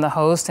within the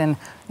host. And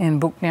in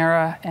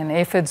Buchnera and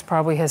aphids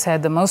probably has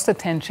had the most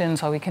attention.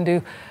 So we can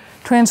do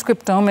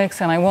transcriptomics,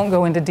 and I won't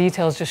go into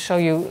details, just show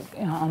you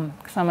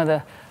some of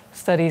the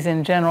studies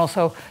in general.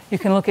 So you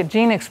can look at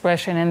gene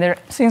expression, and there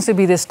seems to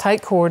be this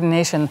tight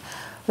coordination.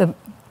 The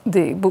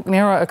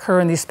Buchnera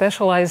occur in these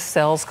specialized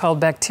cells called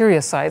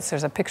bacteriocytes.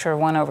 There's a picture of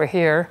one over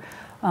here.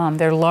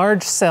 They're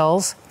large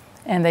cells,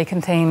 and they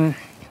contain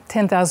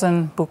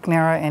 10,000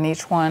 Buchnera in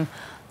each one.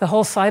 the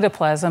whole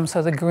cytoplasm,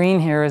 so the green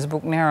here is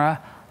Buchnera,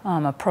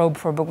 a probe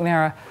for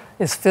Buchnera,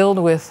 is filled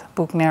with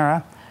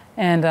Buchnera.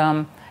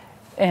 And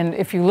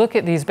if you look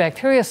at these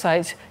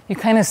bacteriocytes, you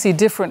kind of see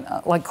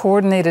different, like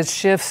coordinated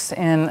shifts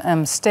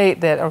in state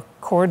that are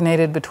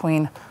coordinated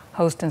between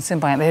host and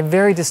symbiont. They have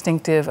very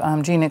distinctive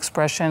gene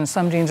expression.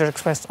 Some genes are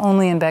expressed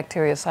only in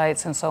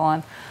bacteriocytes and so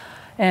on.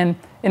 And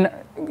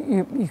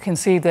you can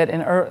see that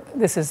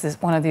this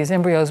is one of these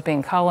embryos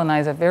being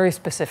colonized at a very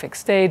specific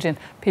stage, and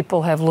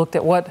people have looked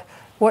at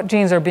what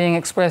genes are being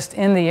expressed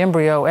in the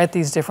embryo at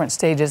these different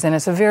stages, and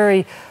it's a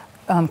very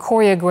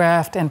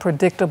choreographed and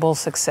predictable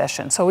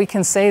succession. So we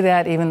can say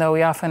that even though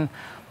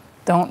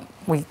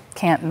we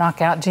can't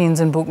knock out genes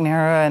in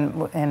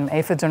Buchnera, and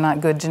aphids are not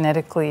good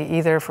genetically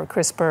either for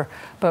CRISPR,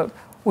 but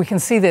we can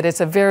see that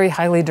it's a very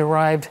highly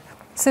derived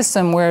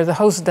system where the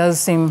host does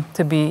seem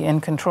to be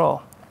in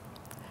control.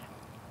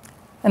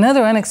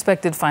 Another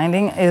unexpected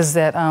finding is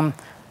that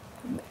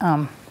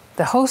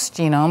the host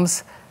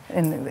genomes,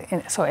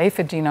 so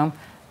aphid genome,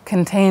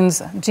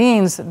 contains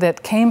genes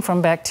that came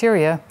from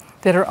bacteria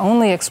that are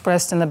only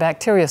expressed in the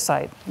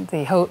bacteriocyte,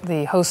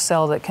 the host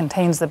cell that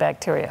contains the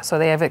bacteria. So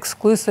they have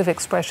exclusive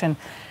expression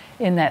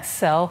in that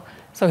cell.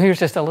 So here's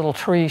just a little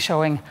tree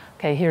showing,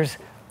 okay, here's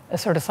a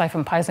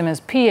Certosiphon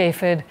paisamis P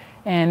aphid,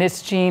 and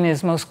its gene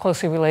is most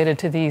closely related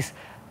to these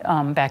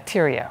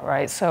bacteria,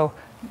 right? So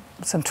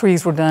some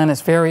trees were done,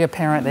 it's very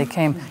apparent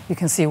you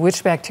can see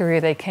which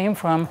bacteria they came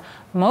from.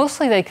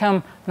 Mostly they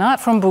come not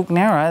from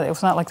Buchnera, it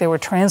was not like they were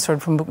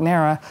transferred from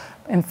Buchnera.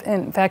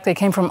 In fact, they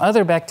came from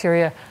other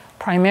bacteria,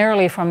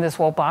 primarily from this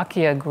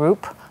Wolbachia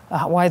group,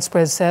 a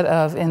widespread set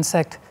of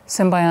insect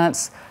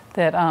symbionts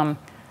that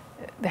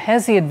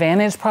has the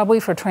advantage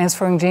probably for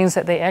transferring genes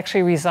that they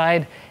actually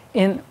reside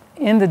in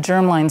the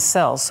germline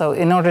cells. So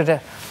in order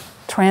to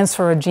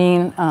transfer a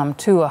gene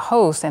to a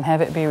host and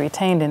have it be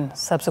retained in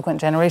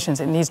subsequent generations,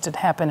 it needs to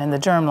happen in the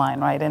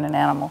germline, right, in an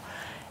animal.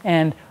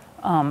 And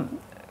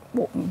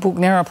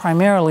Buchnera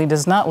primarily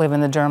does not live in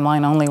the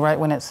germline, only right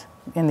when it's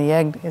in the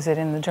egg is it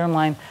in the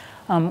germline,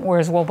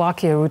 whereas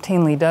Wolbachia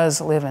routinely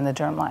does live in the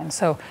germline.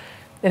 So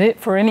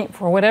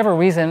for whatever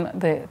reason,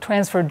 the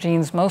transferred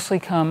genes mostly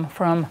come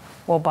from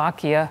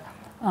Wolbachia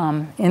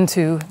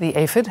into the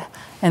aphid,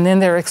 and then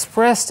they're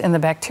expressed in the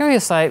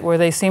bacteriocyte where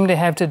they seem to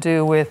have to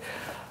do with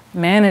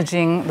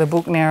managing the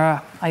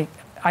Buchnera,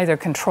 either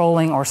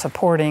controlling or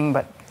supporting,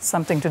 but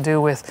something to do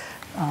with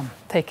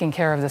taking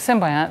care of the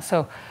symbiont.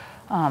 So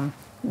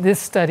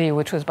this study,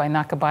 which was by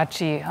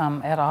Nakabachi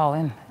et al.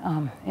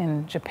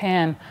 In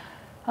Japan,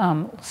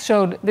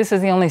 showed, this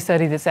is the only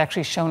study that's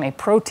actually shown a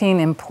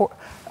protein,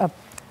 a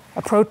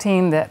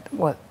protein that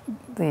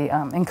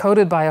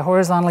encoded by a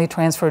horizontally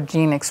transferred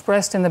gene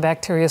expressed in the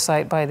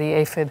bacteriocyte by the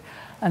aphid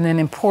and then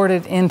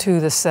imported into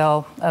the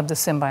cell of the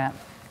symbiont.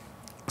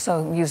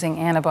 So using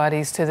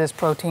antibodies to this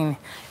protein,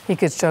 he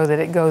could show that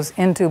it goes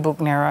into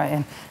Buchnera,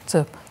 and it's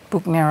a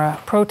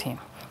Buchnera protein.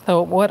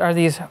 So what are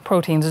these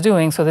proteins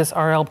doing? So this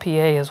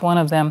RLPA is one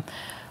of them.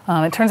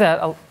 It turns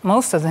out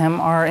most of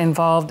them are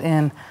involved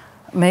in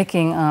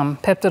making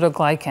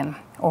peptidoglycan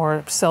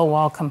or cell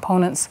wall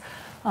components.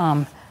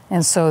 And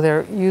so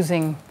they're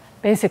using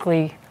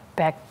basically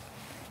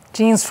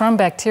genes from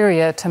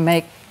bacteria to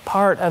make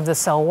part of the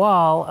cell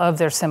wall of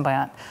their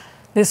symbiont.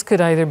 This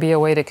could either be a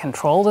way to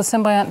control the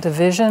symbiont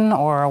division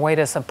or a way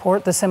to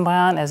support the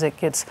symbiont as it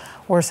gets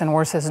worse and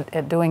worse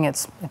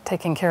at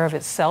taking care of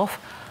itself.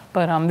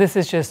 But this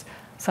is just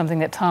something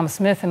that Tom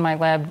Smith in my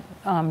lab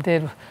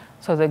did.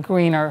 So the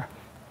green are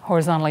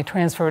horizontally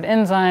transferred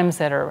enzymes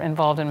that are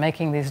involved in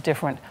making these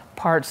different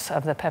parts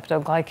of the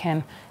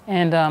peptidoglycan.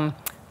 And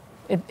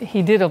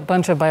he did a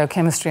bunch of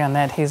biochemistry on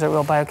that. He's a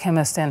real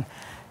biochemist. And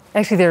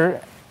actually,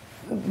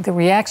 the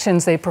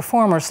reactions they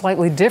perform are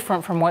slightly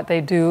different from what they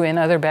do in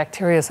other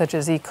bacteria, such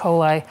as E.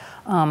 coli.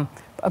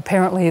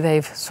 Apparently,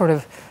 they've sort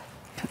of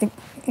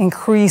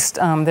increased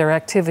their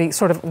activity.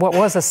 Sort of what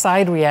was a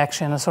side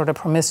reaction, a sort of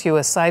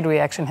promiscuous side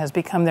reaction, has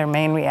become their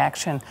main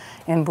reaction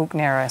in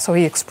Buchnera. So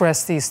he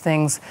expressed these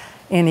things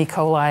in E.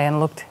 coli and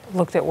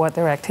looked at what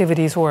their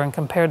activities were and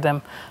compared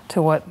them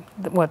to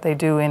what they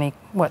do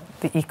what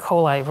the E.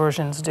 coli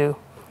versions do.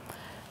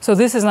 So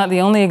this is not the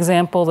only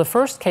example. The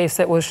first case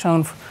that was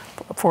shown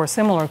for a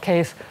similar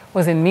case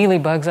was in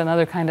mealybugs,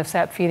 another kind of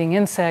sap-feeding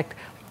insect.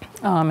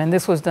 And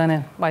this was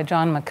done by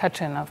John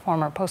McCutcheon, a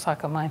former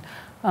postdoc of mine,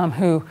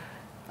 who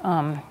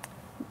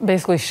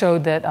basically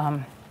showed that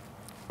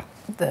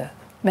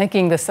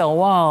making the cell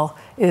wall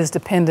is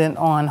dependent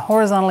on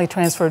horizontally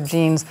transferred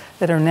genes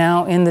that are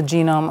now in the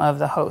genome of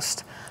the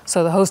host.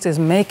 So the host is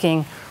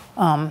making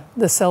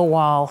the cell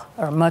wall,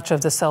 or much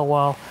of the cell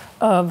wall,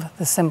 of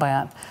the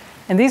symbiont.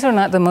 And these are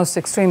not the most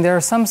extreme. There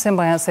are some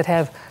symbionts that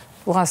have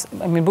lost,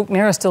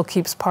 Buchnera still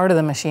keeps part of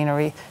the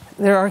machinery.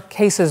 There are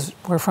cases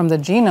where from the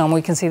genome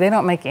we can see they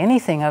don't make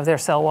anything of their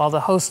cell wall.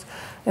 The host,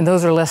 and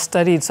those are less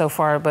studied so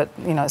far, but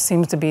it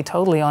seems to be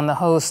totally on the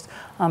host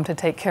to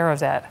take care of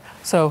that.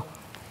 So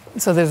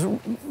there's,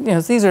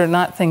 these are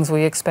not things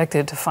we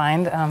expected to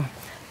find. And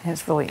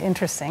it's really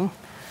interesting.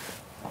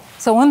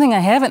 So one thing I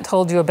haven't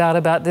told you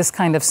about this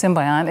kind of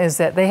symbiont is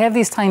that they have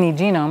these tiny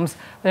genomes.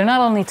 They're not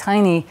only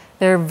tiny,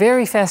 they're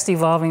very fast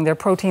evolving. Their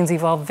proteins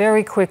evolve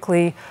very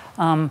quickly.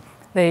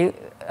 They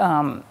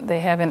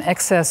have an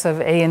excess of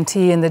A and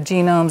T in the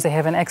genomes. They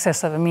have an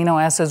excess of amino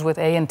acids with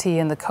A and T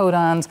in the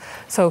codons.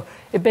 So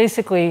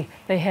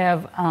they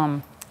have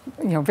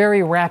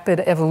very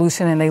rapid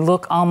evolution, and they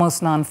look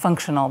almost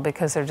non-functional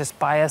because they're just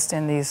biased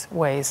in these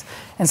ways.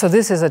 And so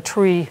this is a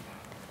tree,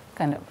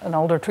 kind of an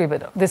older tree,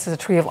 but this is a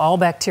tree of all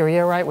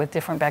bacteria, right, with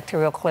different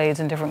bacterial clades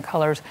and different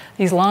colors.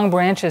 These long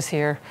branches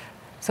here,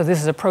 so this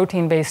is a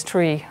protein-based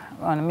tree,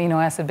 an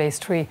amino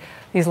acid-based tree.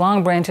 These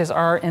long branches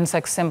are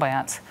insect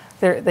symbionts.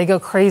 They go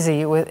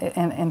crazy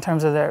in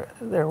terms of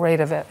their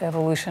rate of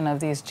evolution of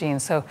these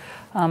genes. So,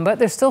 but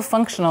they're still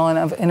functional,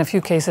 and in a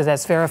few cases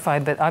that's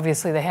verified, but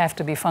obviously they have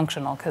to be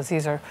functional because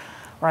these are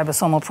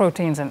ribosomal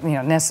proteins and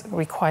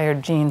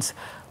required genes.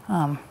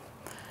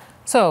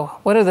 So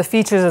what are the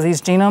features of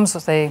these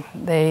genomes?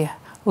 They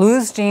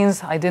lose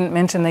genes. I didn't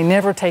mention they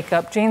never take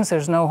up genes.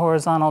 There's no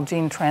horizontal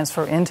gene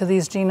transfer into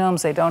these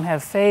genomes. They don't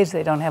have phage.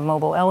 They don't have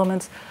mobile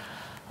elements.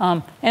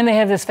 And they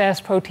have this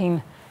fast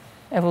protein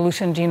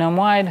evolution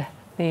genome-wide.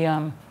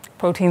 The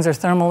proteins are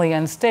thermally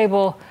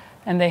unstable,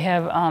 and they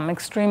have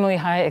extremely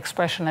high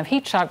expression of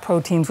heat shock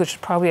proteins, which is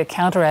probably a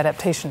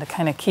counter-adaptation to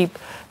kind of keep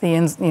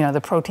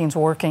the proteins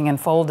working and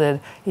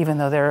folded, even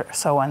though they're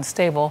so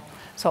unstable.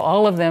 So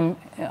all of them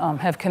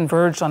have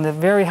converged on the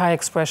very high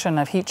expression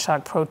of heat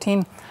shock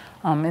protein.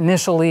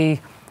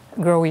 Initially,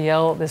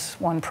 GRO-EL, this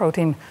one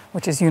protein,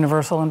 which is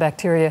universal in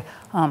bacteria,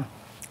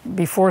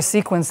 before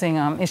sequencing,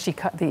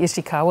 the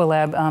Ishikawa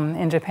lab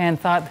in Japan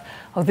thought,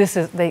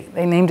 they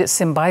named it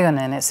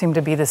symbionin. It seemed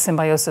to be the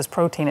symbiosis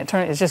protein.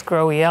 It's just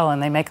GRO-EL,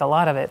 and they make a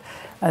lot of it.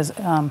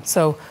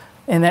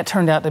 And that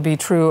turned out to be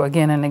true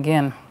again and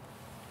again.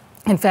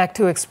 In fact,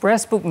 to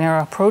express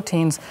Buchnera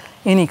proteins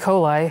in E.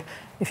 coli,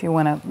 if you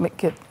want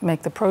to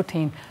make the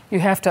protein,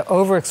 you have to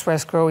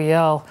overexpress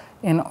GRO-EL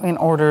in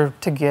order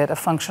to get a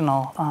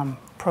functional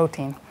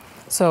protein.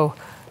 So,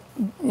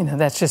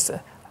 that's just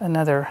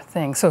another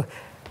thing. So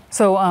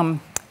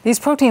these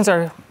proteins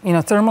are,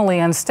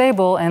 thermally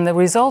unstable, and the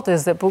result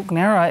is that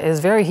Buchnera is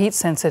very heat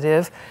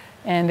sensitive,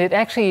 and it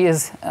actually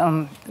is,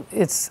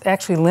 it's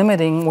actually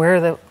limiting where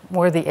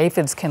the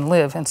aphids can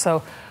live. And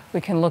so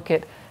we can look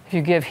at, if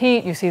you give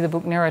heat, you see the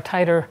Buchnera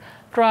titer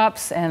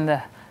drops and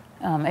the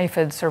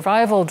aphid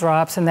survival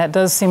drops, and that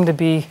does seem to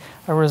be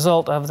a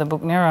result of the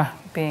Buchnera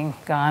being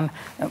gone.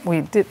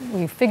 We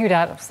figured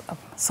out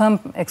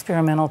some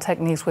experimental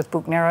techniques with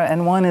Buchnera,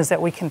 and one is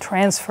that we can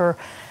transfer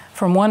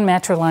from one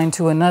matriline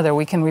to another.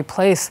 We can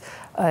replace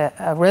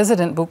a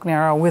resident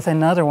Buchnera with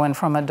another one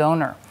from a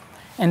donor.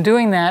 And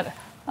doing that,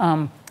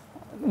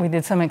 we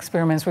did some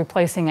experiments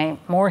replacing a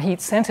more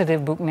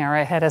heat-sensitive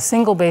Buchnera. It had a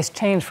single base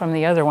change from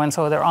the other one,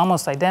 so they're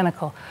almost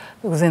identical.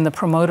 It was in the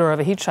promoter of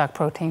a heat shock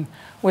protein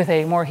with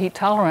a more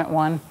heat-tolerant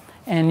one,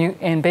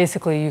 and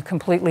basically you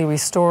completely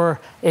restore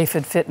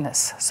aphid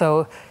fitness.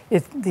 So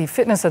the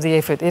fitness of the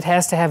aphid, it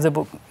has to have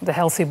the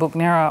healthy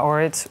Buchnera,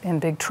 or it's in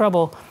big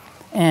trouble,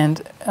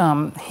 and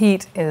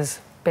heat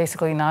is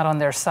basically not on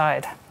their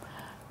side.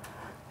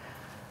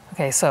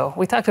 Okay, so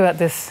we talked about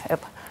this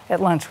at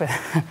lunch with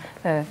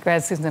the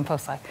grad students and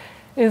postdoc.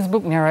 Is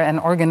Buchnera an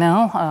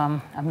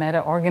organelle, a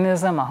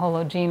meta-organism, a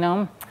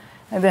hologenome?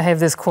 And I have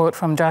this quote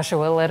from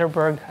Joshua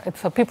Lederberg.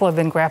 So people have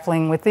been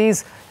grappling with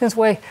these since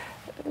way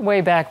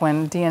back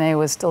when DNA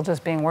was still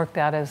just being worked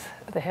out as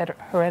the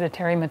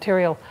hereditary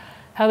material.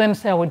 How then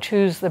cell would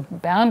choose the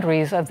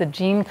boundaries of the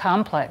gene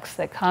complex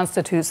that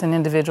constitutes an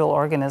individual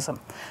organism.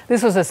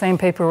 This was the same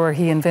paper where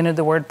he invented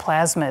the word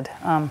plasmid.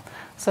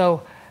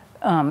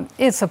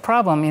 It's a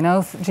problem,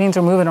 genes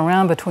are moving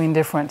around between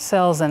different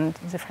cells and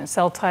different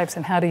cell types,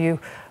 and how do you,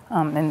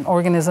 and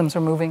organisms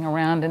are moving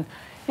around. And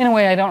in a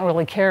way, I don't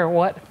really care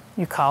what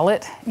you call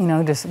it,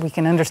 just we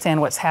can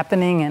understand what's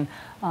happening,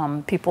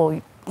 and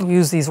people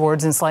use these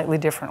words in slightly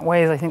different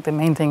ways. I think the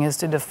main thing is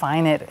to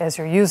define it as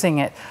you're using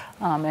it,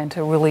 and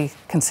to really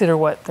consider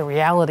what the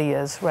reality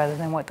is rather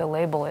than what the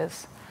label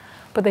is.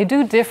 But they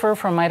do differ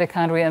from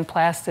mitochondria and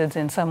plastids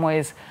in some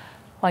ways.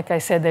 Like I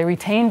said, they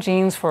retain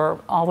genes for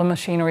all the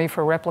machinery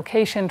for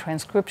replication,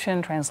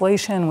 transcription,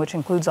 translation, which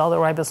includes all the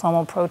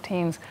ribosomal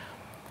proteins.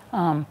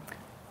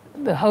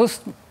 The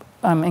host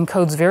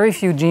encodes very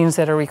few genes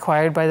that are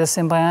required by the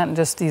symbiont,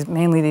 just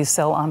mainly these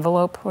cell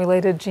envelope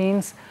related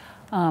genes.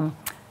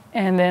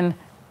 And then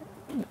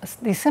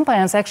these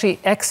symbionts actually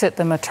exit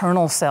the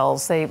maternal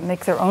cells. They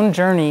make their own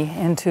journey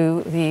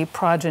into the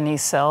progeny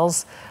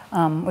cells,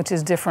 which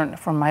is different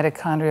from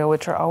mitochondria,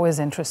 which are always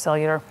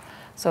intracellular.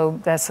 So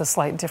that's a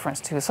slight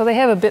difference too. So they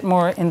have a bit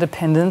more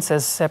independence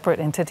as separate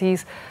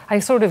entities. I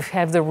sort of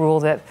have the rule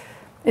that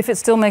if it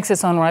still makes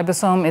its own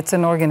ribosome, it's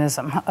an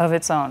organism of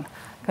its own.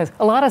 Because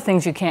a lot of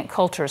things you can't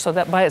culture, so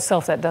that by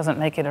itself that doesn't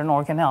make it an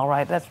organelle,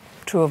 right? That's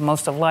true of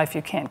most of life.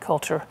 You can't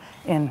culture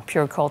in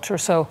pure culture.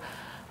 So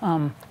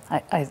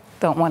I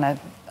don't want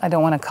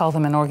to call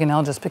them an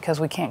organelle just because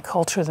we can't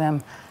culture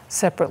them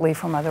separately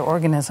from other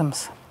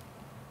organisms.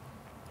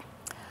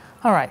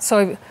 All right,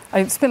 so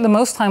I spent the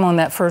most time on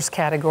that first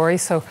category,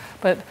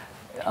 but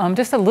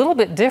just a little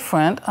bit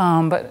different,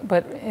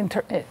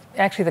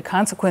 actually the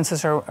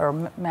consequences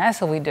are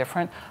massively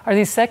different, are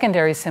these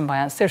secondary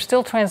symbionts. They're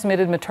still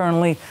transmitted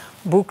maternally.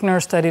 Buchner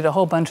studied a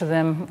whole bunch of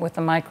them with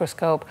the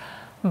microscope,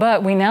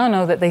 but we now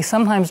know that they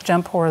sometimes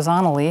jump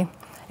horizontally,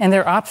 and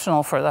they're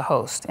optional for the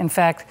host. In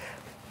fact,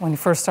 when we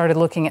first started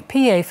looking at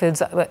pea aphids,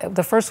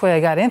 the first way I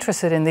got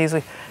interested in these,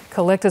 we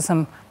collected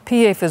some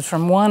pea aphids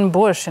from one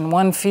bush in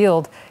one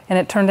field, and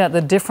it turned out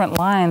the different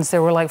lines,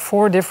 there were like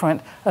 4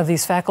 different of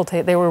these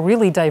facultative. They were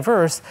really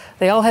diverse.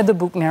 They all had the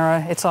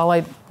Buchnera. It's all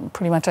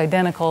pretty much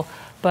identical,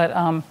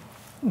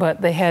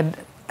 but they had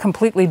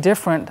completely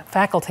different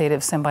facultative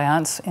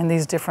symbionts in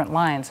these different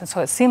lines. And so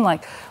it seemed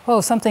like,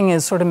 oh, something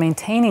is sort of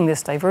maintaining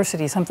this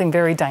diversity, something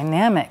very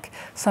dynamic,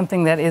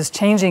 something that is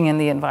changing in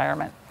the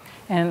environment.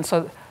 And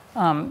so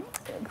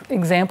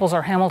examples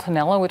are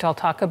Hamiltonella, which I'll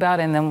talk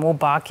about, and then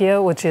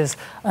Wolbachia, which is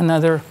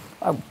another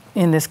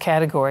in this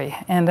category.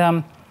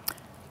 And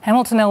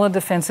Hamiltonella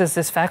defensis,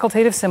 this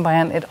facultative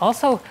symbiont, it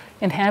also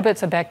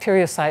inhabits a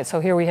bacteriocyte.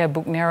 So here we have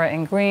Buchnera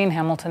in green,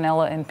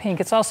 Hamiltonella in pink.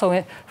 It's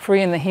also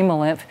free in the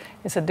hemolymph.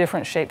 It's a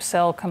different shaped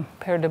cell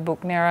compared to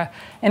Buchnera.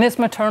 And it's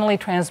maternally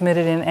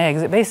transmitted in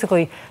eggs.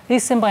 Basically,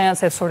 these symbionts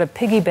have sort of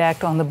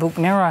piggybacked on the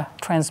Buchnera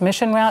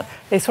transmission route.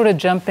 They sort of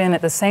jump in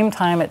at the same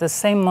time, at the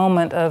same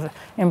moment of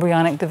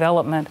embryonic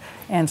development,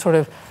 and sort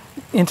of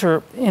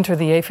enter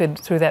the aphid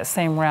through that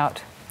same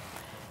route.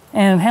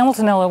 And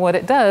Hamiltonella, what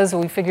it does,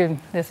 we figured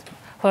this.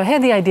 Well, I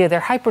had the idea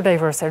they're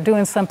hyperdiverse. They're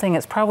doing something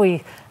that's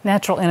probably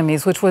natural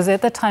enemies, which was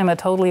at the time a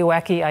totally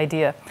wacky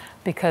idea,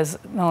 because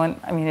no one,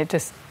 I mean, it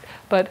just,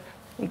 but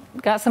we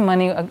got some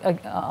money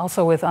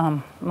also with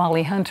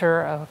Molly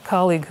Hunter, a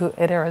colleague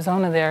at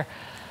Arizona there,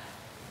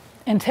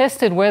 and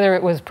tested whether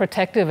it was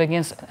protective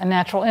against a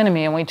natural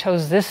enemy. And we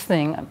chose this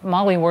thing.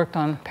 Molly worked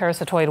on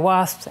parasitoid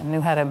wasps and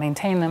knew how to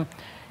maintain them.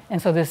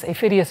 And so this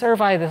Aphidius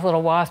urvi, this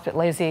little wasp, it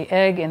lays the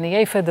egg in the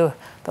aphid. The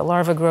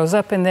larva grows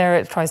up in there.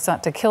 It tries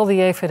not to kill the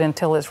aphid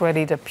until it's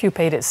ready to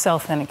pupate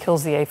itself, and it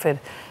kills the aphid,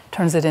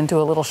 turns it into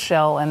a little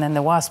shell, and then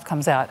the wasp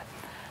comes out.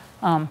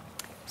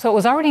 So it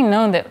was already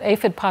known that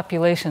aphid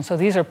populations, so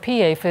these are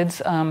pea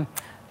aphids.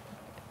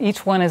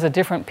 Each one is a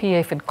different pea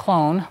aphid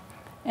clone.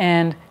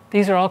 And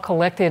these are all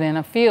collected in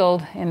a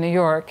field in New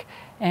York.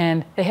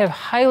 And they have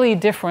highly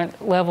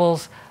different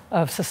levels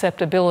of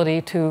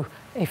susceptibility to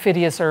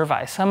Aphidius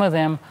urvi. Some of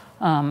them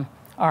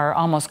are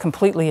almost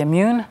completely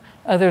immune.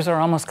 Others are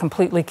almost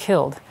completely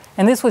killed.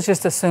 And this was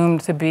just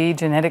assumed to be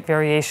genetic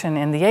variation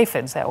in the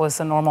aphids. That was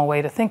the normal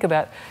way to think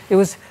about it.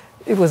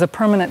 It was a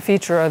permanent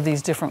feature of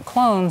these different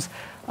clones,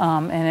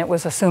 and it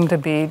was assumed to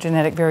be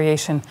genetic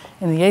variation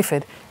in the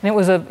aphid. And it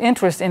was of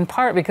interest in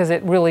part because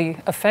it really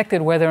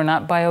affected whether or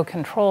not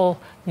biocontrol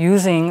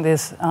using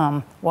this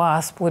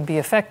wasp would be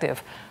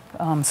effective.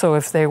 So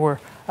if they were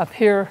up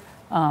here,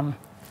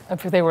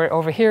 if they were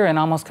over here and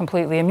almost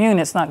completely immune,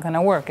 it's not going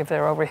to work. If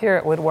they're over here,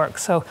 it would work.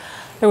 So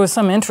there was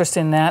some interest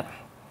in that.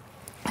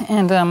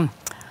 And a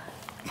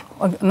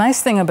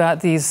nice thing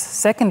about these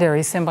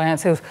secondary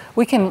symbionts is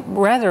we can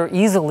rather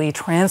easily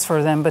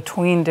transfer them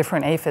between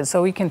different aphids.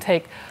 So we can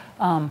take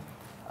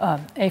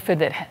pea aphid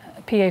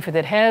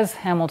that has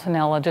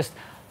Hamiltonella, just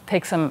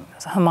take some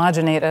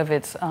homogenate of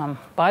its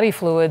body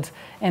fluids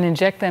and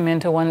inject them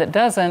into one that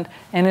doesn't,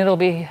 and it'll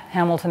be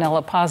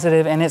Hamiltonella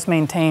positive, and it's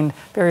maintained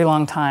very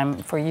long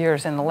time, for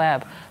years in the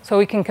lab. So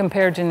we can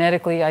compare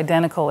genetically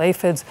identical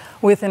aphids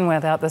with and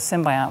without the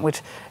symbiont,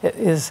 which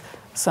is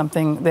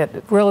something that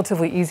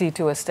relatively easy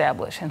to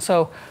establish. And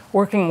so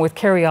working with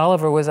Carey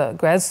Oliver was a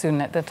grad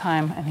student at the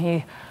time, and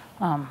he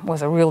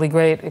was a really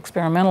great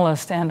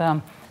experimentalist,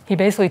 and he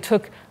basically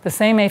took the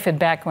same aphid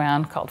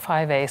background called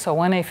 5A, so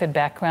one aphid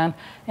background,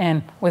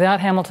 and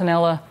without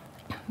Hamiltonella,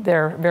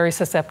 they're very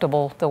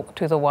susceptible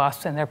to the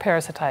wasps and they're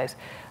parasitized.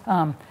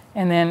 And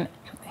then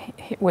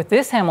with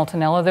this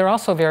Hamiltonella, they're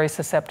also very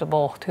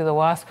susceptible to the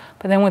wasp,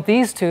 but then with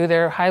these two,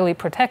 they're highly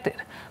protected.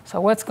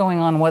 So what's going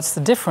on? What's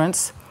the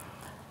difference?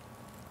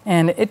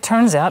 And it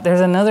turns out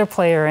there's another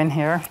player in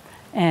here,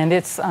 and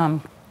it's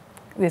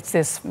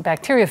this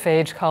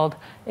bacteriophage called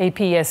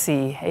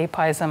APSE,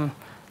 Apisum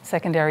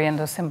secondary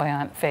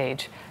endosymbiont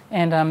phage.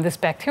 And this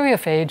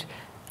bacteriophage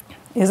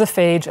is a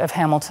phage of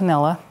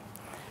Hamiltonella,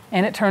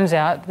 and it turns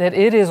out that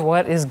it is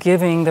what is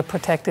giving the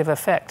protective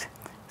effect.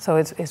 So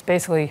it's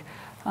basically,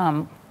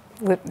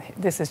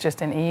 this is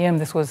just an EM.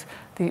 This was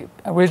the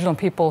original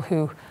people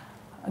who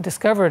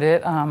discovered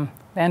it,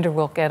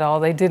 Vanderwilk et al.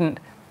 They didn't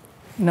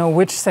know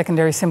which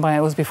secondary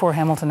symbiont was before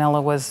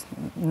Hamiltonella was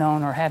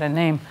known or had a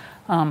name.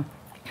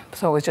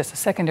 So it was just a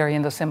secondary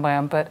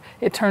endosymbiont, but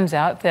it turns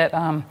out that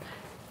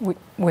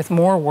with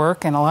more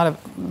work, and a lot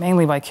of,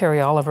 mainly by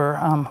Carey Oliver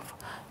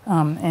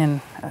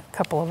and a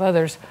couple of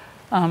others,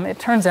 it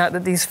turns out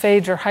that these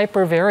phage are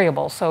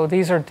hypervariable. So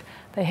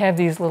they have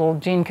these little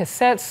gene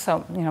cassettes.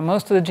 So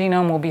most of the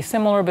genome will be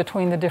similar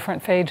between the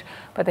different phage,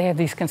 but they have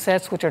these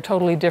cassettes which are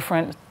totally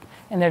different,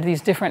 and they're these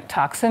different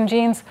toxin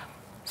genes.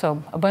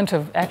 So a bunch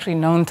of actually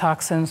known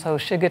toxins, so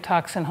Shiga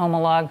toxin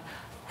homolog,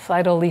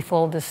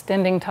 cytolethal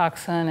distending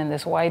toxin and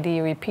this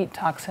YD repeat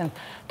toxin.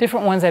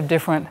 Different ones have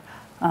different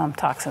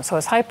toxins. So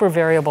it's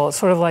hypervariable. It's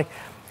sort of like,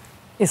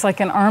 it's like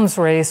an arms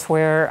race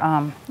where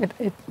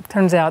it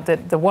turns out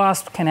that the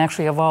wasp can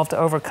actually evolve to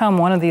overcome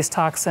one of these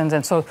toxins.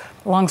 And so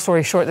long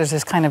story short, there's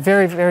this kind of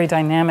very, very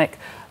dynamic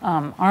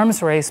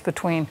arms race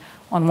between,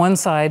 on one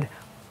side,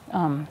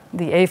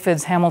 the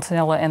aphids,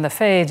 Hamiltonella, and the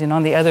phage, and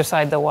on the other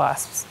side, the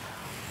wasps.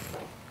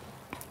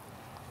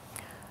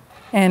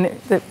 And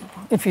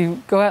if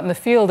you go out in the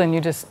field and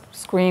you just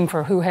screen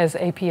for who has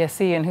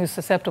APSC and who's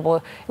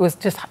susceptible,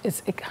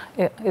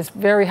 it's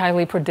very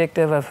highly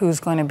predictive of who's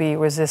going to be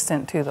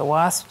resistant to the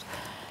wasps.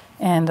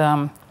 And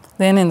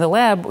then in the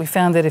lab, we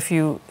found that if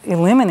you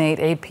eliminate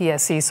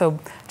APSC, so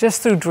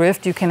just through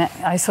drift, you can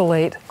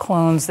isolate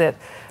clones that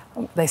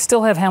they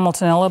still have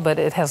Hamiltonella, but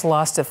it has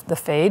lost the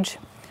phage.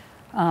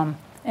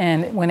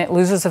 And when it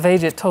loses the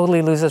phage, it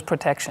totally loses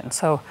protection.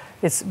 So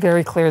it's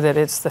very clear that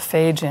it's the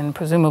phage and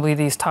presumably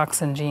these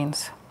toxin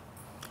genes.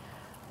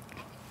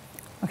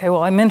 Okay,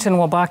 well, I mentioned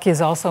Wolbachia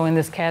is also in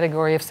this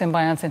category of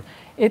symbionts, and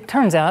it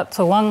turns out,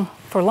 for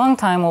a long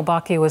time,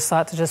 Wolbachia was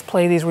thought to just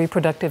play these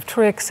reproductive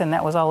tricks, and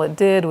that was all it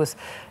did, was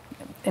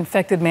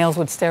infected males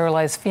would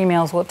sterilize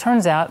females. Well, it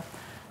turns out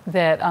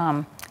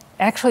that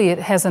actually it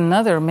has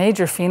another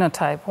major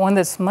phenotype, one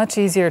that's much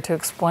easier to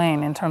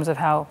explain in terms of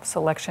how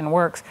selection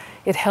works.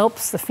 It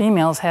helps the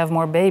females have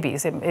more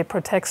babies. It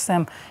protects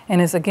them and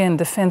is, again,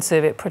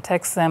 defensive. It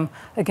protects them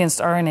against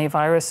RNA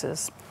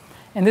viruses.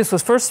 And this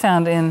was first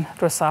found in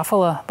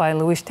Drosophila by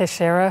Luis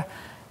Teixeira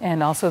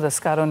and also the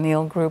Scott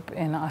O'Neill group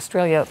in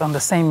Australia on the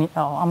same,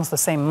 almost the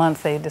same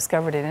month they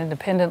discovered it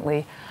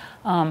independently.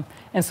 And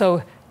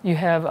so you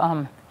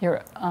have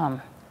your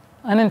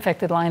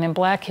uninfected line in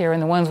black here,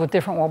 and the ones with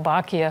different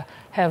Wolbachia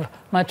have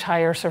much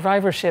higher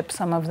survivorship,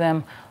 some of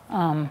them,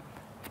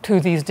 to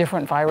these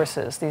different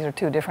viruses. These are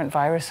two different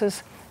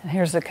viruses. And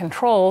here's the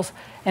controls.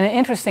 And an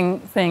interesting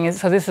thing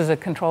is, so this is a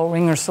control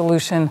Ringer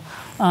solution.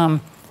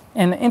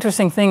 And the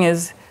interesting thing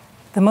is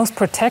the most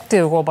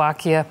protective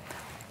Wolbachia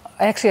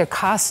actually are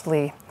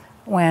costly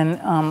when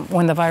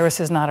the virus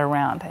is not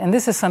around. And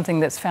this is something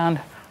that's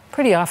found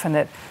pretty often,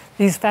 that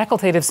these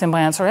facultative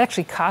symbionts are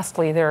actually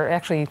costly. They're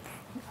actually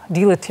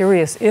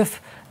deleterious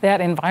if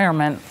that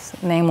environment,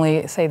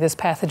 namely, say, this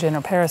pathogen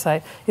or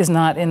parasite, is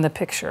not in the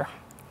picture.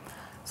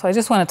 So I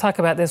just want to talk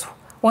about this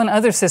one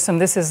other system.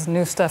 This is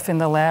new stuff in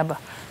the lab.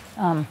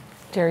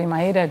 Jerry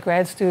Maeda,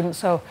 grad student.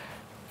 So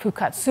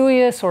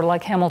Fukatsuya, sort of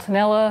like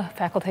Hamiltonella,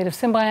 facultative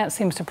symbiont,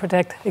 seems to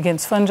protect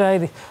against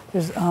fungi.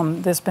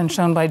 This been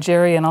shown by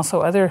Jerry and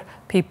also other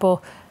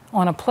people.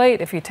 On a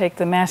plate, if you take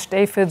the mashed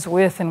aphids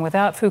with and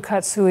without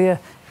Fukatsuya,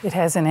 it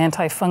has an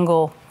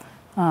antifungal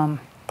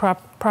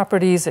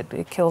properties.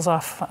 It kills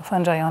off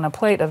fungi on a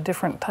plate of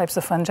different types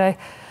of fungi.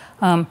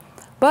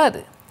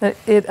 But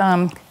it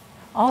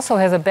also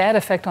has a bad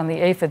effect on the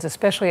aphids,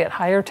 especially at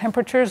higher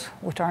temperatures,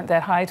 which aren't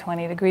that high,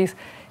 20 degrees.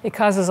 It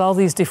causes all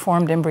these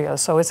deformed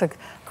embryos. So it's a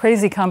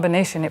crazy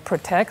combination. It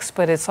protects,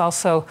 but it's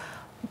also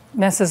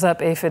messes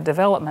up aphid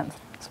development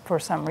for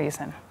some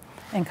reason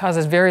and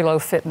causes very low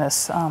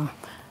fitness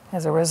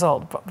as a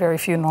result, very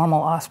few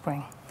normal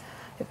offspring.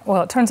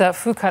 Well, it turns out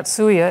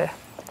Fukatsuya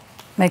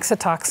makes a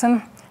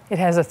toxin. It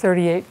has a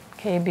 38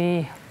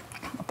 kb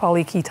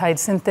polyketide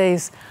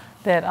synthase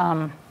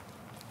that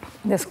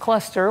this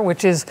cluster,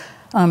 which is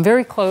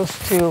very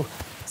close to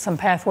some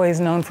pathways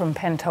known from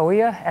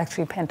Pantoia,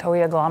 actually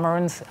Pantoia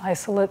glomerans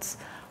isolates.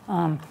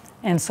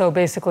 And so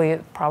basically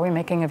it's probably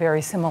making a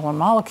very similar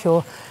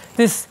molecule.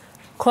 This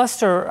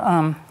cluster,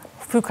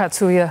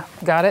 Fukatsuya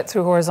got it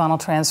through horizontal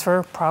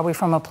transfer, probably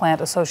from a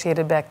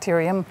plant-associated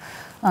bacterium.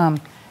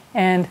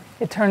 And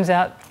it turns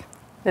out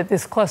that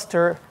this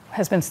cluster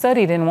has been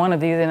studied in one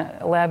of these in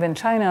a lab in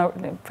China,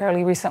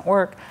 fairly recent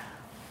work,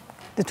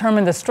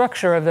 determined the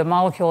structure of the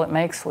molecule it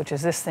makes, which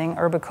is this thing,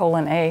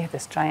 erbicolin A,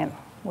 this giant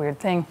weird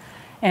thing.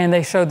 And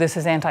they showed this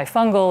is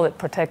antifungal. It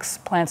protects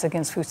plants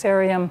against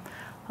Fusarium,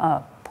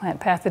 plant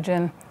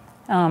pathogen.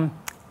 And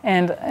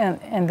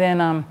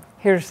then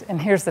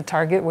here's the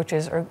target, which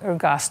is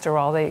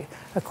ergosterol.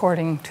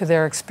 According to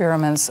their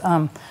experiments,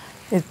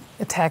 it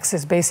attacks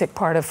this basic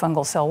part of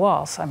fungal cell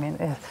walls. I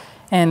mean,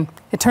 and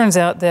it turns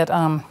out that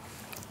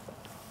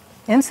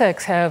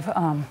insects have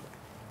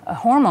a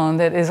hormone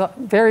that is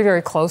very,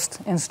 very close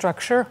in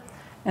structure.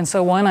 And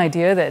so one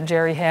idea that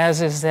Jerry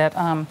has is that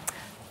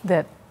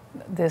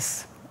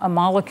a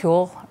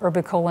molecule,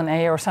 erbicolin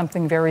A or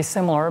something very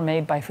similar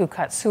made by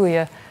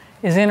Fukatsuya,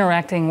 is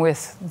interacting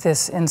with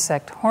this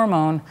insect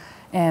hormone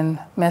and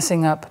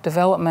messing up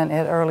development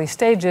at early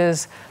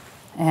stages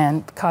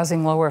and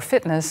causing lower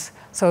fitness.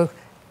 So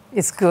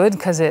it's good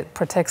because it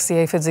protects the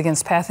aphids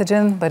against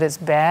pathogen, but it's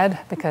bad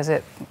because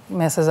it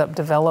messes up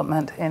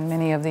development in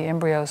many of the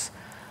embryos.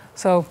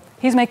 So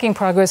he's making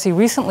progress. He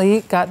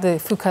recently got the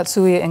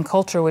Fukatsuya in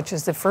culture, which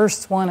is the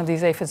first one of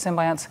these aphid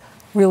symbionts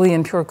really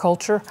in pure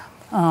culture.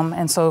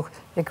 And so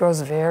it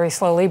grows very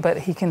slowly, but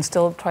he can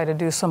still try to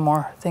do some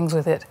more things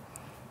with it.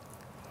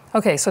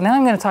 Okay, so now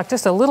I'm going to talk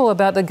just a little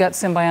about the gut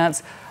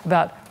symbionts,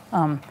 about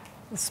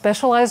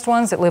specialized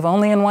ones that live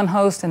only in one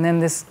host, and then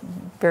this,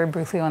 very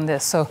briefly on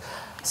this.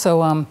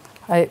 So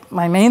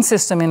my main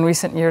system in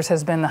recent years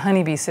has been the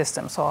honeybee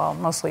system, so I'll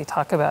mostly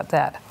talk about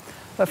that.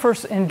 But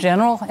first, in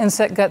general,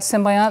 insect gut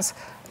symbionts,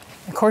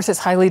 of course, it's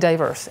highly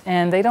diverse,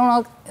 and they don't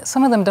all,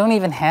 some of them don't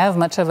even have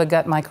much of a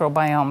gut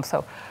microbiome.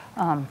 So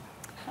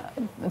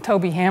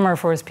Toby Hammer,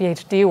 for his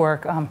PhD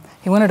work,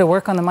 he wanted to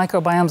work on the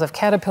microbiomes of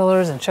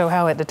caterpillars and show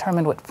how it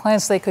determined what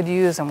plants they could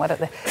use and what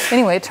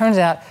anyway, it turns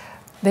out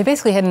they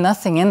basically had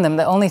nothing in them.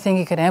 The only thing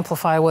he could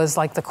amplify was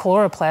like the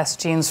chloroplast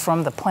genes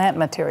from the plant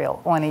material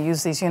when he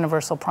used these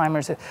universal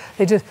primers.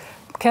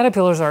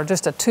 Caterpillars are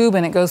just a tube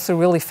and it goes through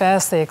really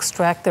fast. They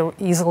extract the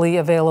easily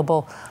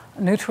available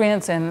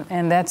nutrients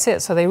and that's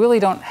it. So they really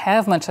don't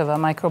have much of a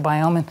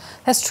microbiome. And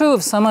that's true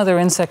of some other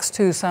insects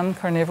too. Some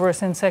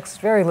carnivorous insects,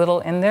 very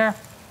little in there.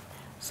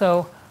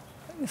 So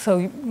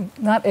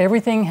not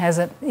everything has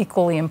an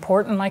equally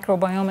important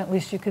microbiome, at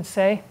least you could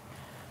say.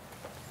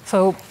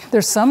 So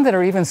there's some that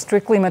are even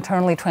strictly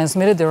maternally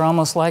transmitted. They're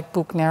almost like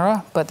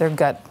Buchnera, but they're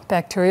gut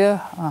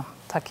bacteria.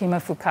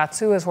 Takema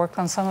Fukatsu has worked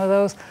on some of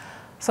those.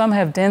 Some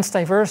have dense,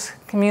 diverse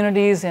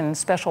communities in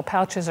special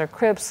pouches or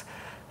crypts.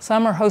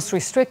 Some are host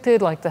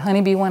restricted, like the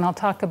honeybee one I'll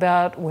talk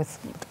about, with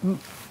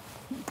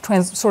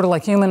sort of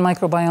like human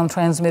microbiome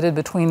transmitted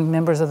between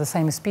members of the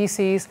same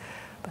species.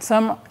 But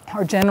some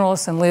are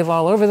generalists and live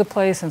all over the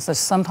place, and so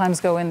sometimes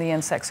go in the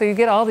insect. So you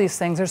get all these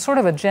things. There's sort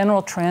of a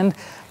general trend.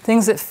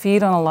 Things that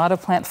feed on a lot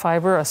of plant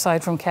fiber,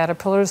 aside from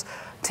caterpillars,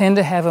 tend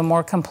to have a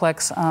more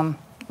complex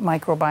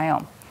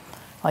microbiome,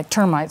 like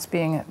termites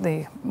being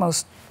the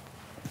most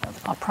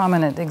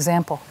prominent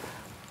example.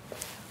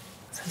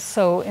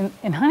 So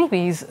in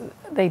honeybees,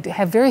 they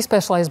have very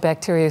specialized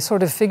bacteria.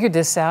 Sort of figured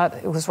this out.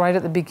 It was right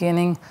at the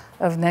beginning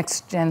of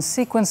next-gen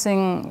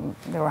sequencing.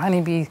 There were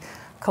honeybee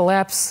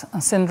collapse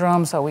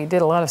syndrome, so we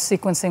did a lot of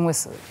sequencing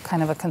with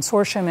kind of a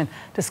consortium and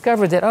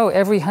discovered that, oh,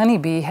 every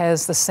honeybee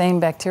has the same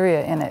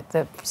bacteria in it,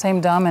 the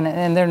same dominant,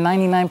 and they're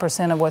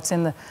 99% of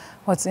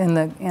what's in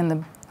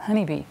the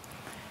honeybee.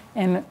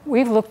 And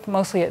we've looked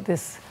mostly at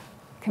this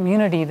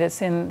community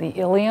that's in the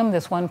ileum,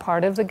 this one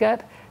part of the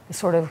gut, the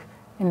sort of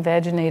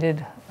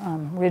invaginated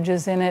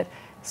ridges in it.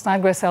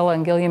 Snodgrassella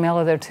and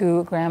Gilliamella, they're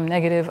 2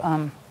 gram-negative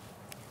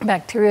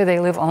bacteria.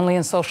 They live only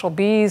in social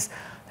bees.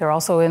 They're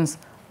also in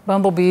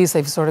bumblebees.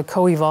 They've sort of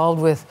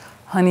co-evolved with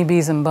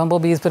honeybees and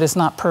bumblebees, but it's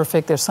not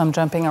perfect. There's some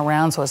jumping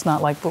around, so it's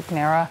not like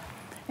Buchnera.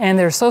 And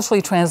they're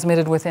socially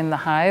transmitted within the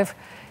hive.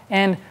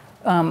 And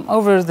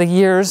over the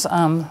years,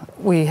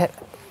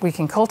 we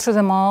can culture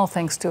them all,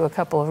 thanks to a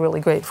couple of really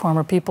great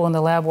former people in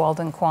the lab,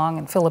 Walden Kwong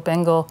and Philip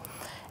Engel.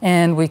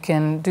 And we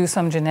can do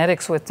some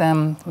genetics with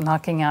them,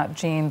 knocking out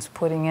genes,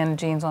 putting in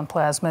genes on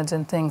plasmids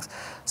and things.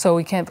 So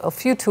we can have a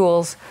few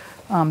tools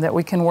that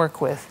we can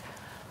work with.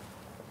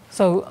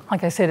 So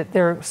like I said,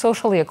 they're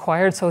socially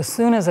acquired. So as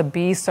soon as a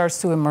bee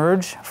starts to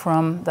emerge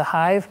from the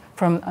hive,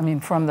 from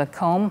the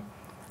comb,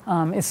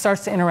 it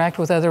starts to interact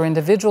with other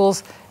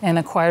individuals and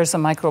acquires a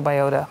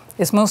microbiota.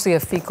 It's mostly a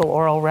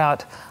fecal-oral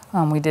route.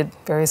 We did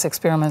various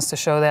experiments to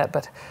show that.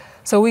 But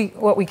so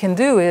what we can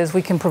do is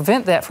we can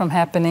prevent that from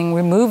happening,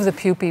 remove the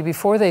pupae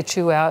before they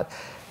chew out,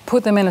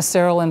 put them in a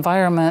sterile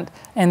environment,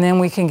 and then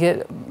we can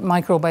get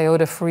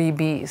microbiota-free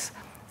bees.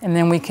 And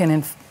then we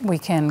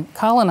can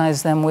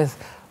colonize them with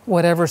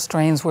whatever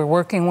strains we're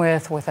working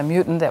with a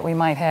mutant that we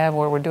might have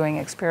where we're doing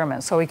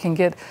experiments. So we can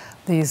get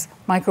these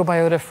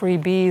microbiota-free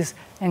bees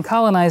and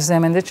colonize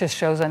them, and this just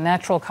shows a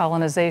natural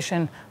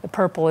colonization. The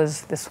purple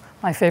is this,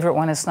 my favorite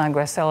one is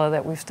Snodgrassella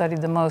that we've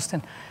studied the most,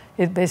 and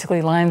it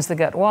basically lines the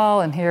gut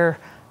wall, and here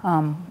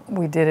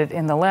we did it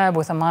in the lab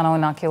with a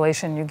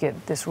mono-inoculation. You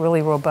get this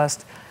really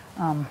robust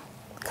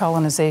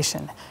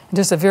colonization. And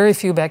just a very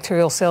few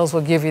bacterial cells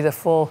will give you the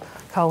full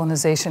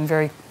colonization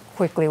very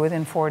quickly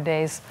within 4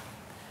 days.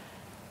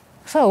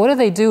 So what do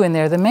they do in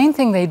there? The main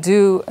thing they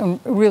do,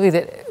 really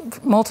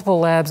that multiple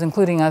labs,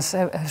 including us,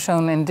 have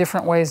shown in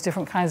different ways,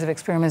 different kinds of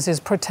experiments,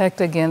 is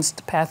protect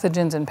against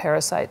pathogens and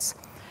parasites.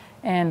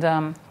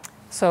 And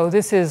so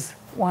this is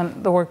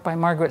the work by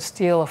Margaret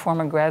Steele, a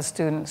former grad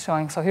student,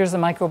 showing, so here's the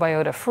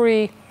microbiota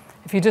free.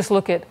 If you just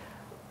look at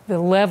the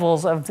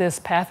levels of this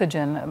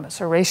pathogen, a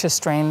serraceous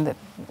strain that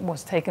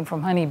was taken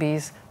from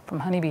honeybees, from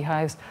honeybee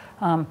hives,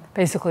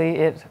 basically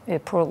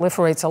it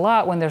proliferates a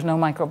lot when there's no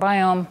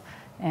microbiome,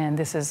 and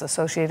this is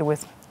associated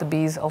with the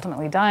bees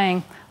ultimately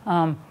dying.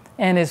 And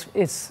it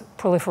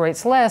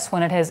proliferates less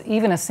when it has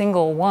even a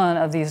single one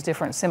of these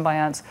different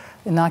symbionts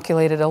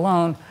inoculated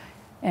alone.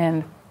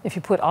 And if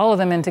you put all of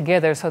them in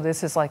together, so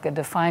this is like a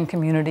defined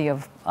community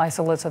of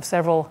isolates of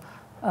several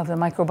of the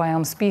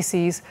microbiome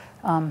species,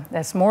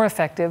 that's more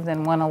effective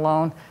than one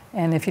alone.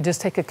 And if you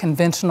just take a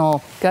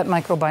conventional gut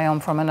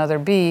microbiome from another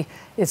bee,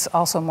 it's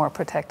also more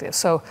protective.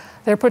 So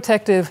they're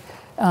protective,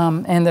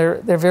 and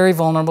they're very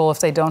vulnerable if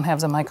they don't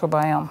have the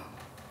microbiome.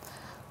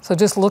 So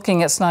just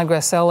looking at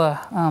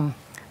Snodgrassella,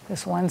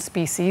 this one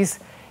species,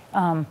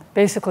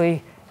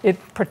 basically it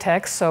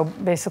protects. So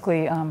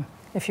basically,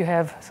 if you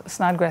have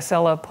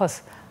Snodgrassella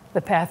plus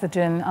the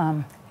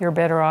pathogen, you're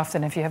better off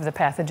than if you have the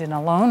pathogen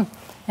alone.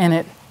 And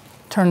it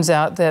turns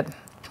out that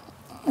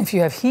if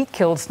you have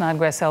heat-killed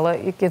Snodgrassella,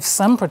 it gives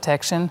some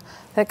protection.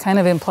 That kind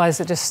of implies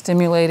that just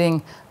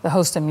stimulating the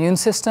host immune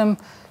system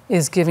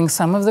is giving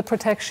some of the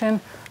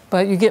protection,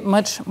 but you get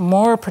much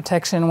more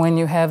protection when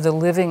you have the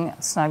living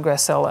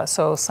Snodgrassella.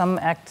 So some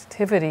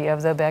activity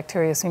of the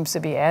bacteria seems to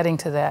be adding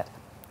to that.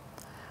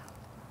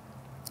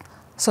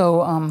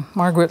 So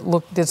Margaret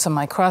did some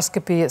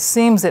microscopy. It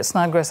seems that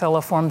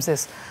Snodgrassella forms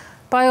this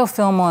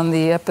biofilm on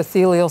the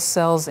epithelial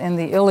cells in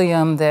the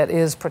ileum that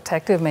is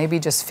protective, maybe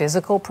just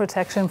physical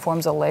protection,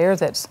 forms a layer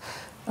that's,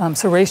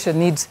 Serratia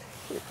needs,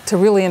 to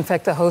really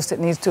infect the host, it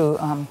needs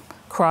to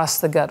cross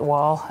the gut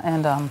wall,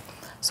 and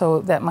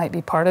so that might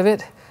be part of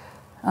it,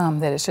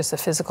 that it's just a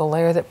physical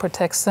layer that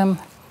protects them.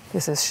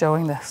 This is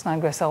showing the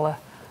Snodgrassella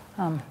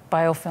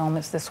biofilm.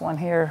 It's this one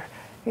here.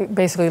 It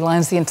basically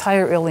lines the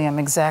entire ileum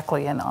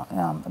exactly and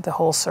the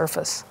whole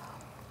surface.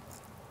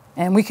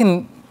 And we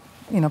can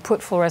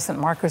put fluorescent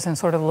markers and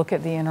sort of look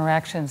at the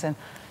interactions. And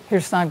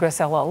here's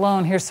Snodgrassella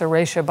alone. Here's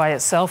Serratia by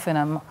itself in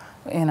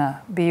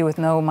a bee with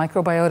no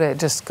microbiota. It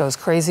just goes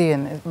crazy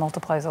and it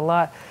multiplies a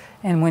lot.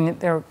 And when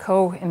they're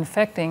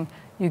co-infecting,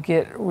 you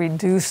get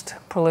reduced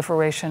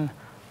proliferation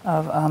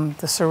of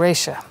the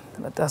Serratia.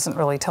 That doesn't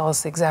really tell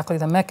us exactly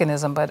the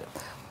mechanism, but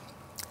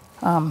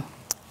so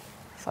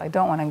I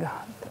don't want to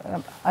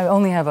go. I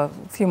only have a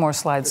few more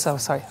slides, so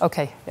sorry.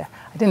 Okay, yeah.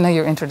 I didn't know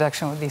your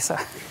introduction would be so.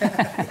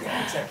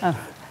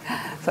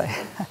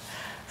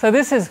 So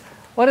this is,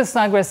 what is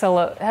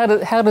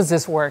Snodgrassella, how does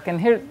this work?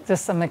 And here are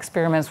just some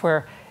experiments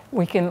where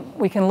we can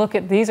look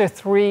at, these are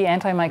 3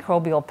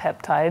 antimicrobial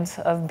peptides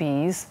of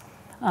bees,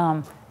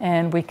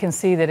 and we can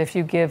see that if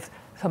you give,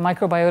 so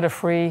microbiota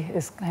free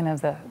is kind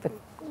of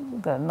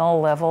the null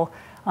level.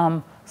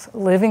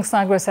 Living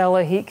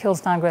Snodgrassella, heat-killed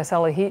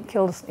Snodgrassella,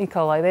 heat-killed E.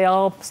 coli, they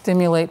all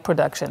stimulate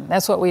production.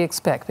 That's what we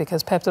expect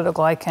because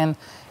peptidoglycan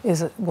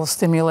will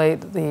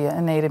stimulate the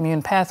innate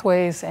immune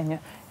pathways, and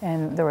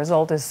the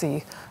result is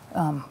the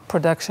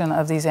production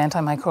of these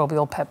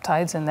antimicrobial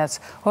peptides, and that's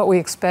what we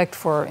expect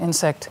for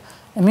insect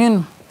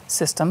immune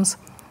systems.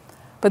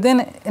 But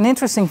then an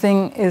interesting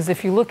thing is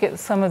if you look at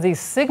some of these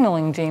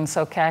signaling genes,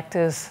 so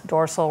cactus,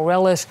 dorsal,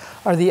 relish,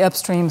 are the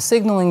upstream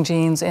signaling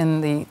genes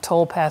in the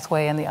toll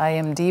pathway and the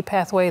IMD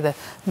pathway, the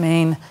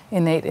main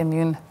innate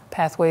immune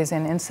pathways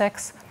in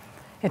insects.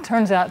 It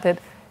turns out that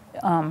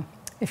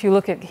if you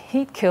look at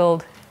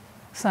heat-killed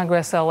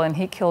Snodgrassella and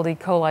heat-killed E.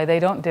 coli, they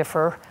don't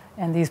differ,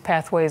 and these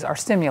pathways are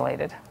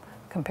stimulated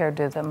compared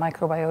to the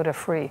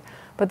microbiota-free.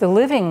 But the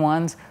living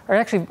ones are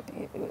actually,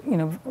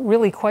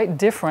 really quite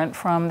different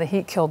from the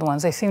heat-killed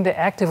ones. They seem to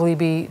actively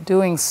be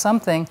doing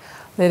something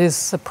that is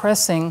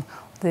suppressing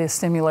the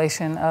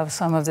stimulation of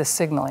some of this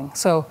signaling.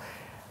 So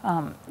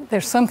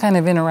there's some kind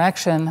of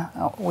interaction.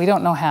 We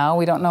don't know how.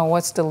 We don't know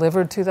what's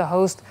delivered to the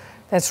host.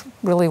 That's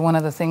really one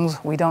of the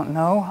things we don't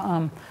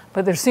know.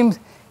 But there seems,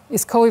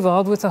 it's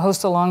co-evolved with the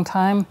host a long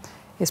time.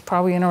 It's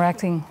probably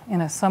interacting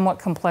in a somewhat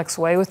complex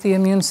way with the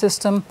immune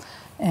system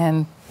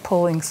and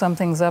pulling some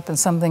things up and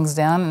some things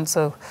down, and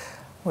so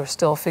we're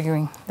still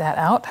figuring that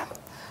out.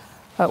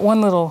 One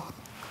little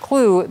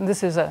clue,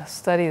 this is a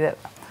study that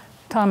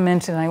Tom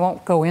mentioned, I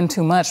won't go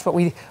into much, but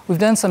we've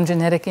done some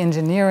genetic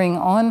engineering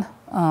on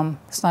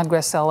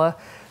Snodgrassella.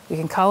 We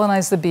can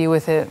colonize the bee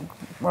with it,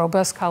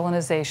 robust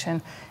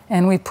colonization,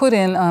 and we put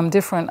in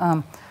different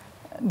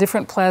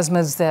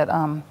plasmids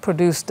that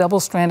produce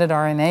double-stranded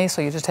RNA,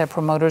 so you just have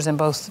promoters in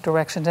both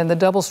directions, and the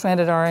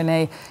double-stranded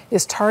RNA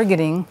is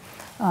targeting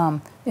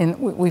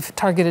we've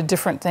targeted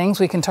different things.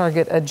 We can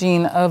target a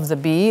gene of the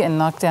bee and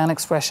knock down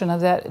expression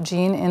of that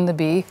gene in the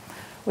bee.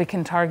 We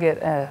can target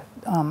a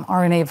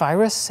RNA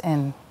virus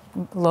and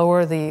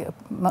lower the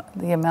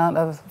amount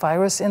of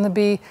virus in the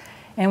bee.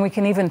 And we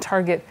can even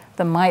target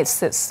the mites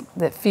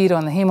that feed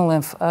on the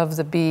hemolymph of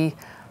the bee.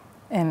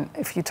 And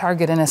if you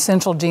target an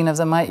essential gene of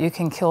the mite, you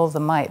can kill the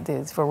mite, the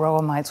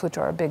varroa mites, which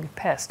are a big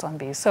pest on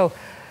bees. So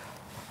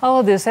all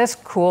of this, that's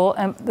cool.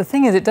 And the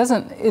thing is, it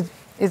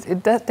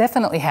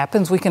definitely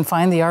happens. We can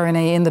find the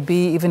RNA in the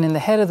bee, even in the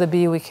head of the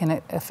bee. We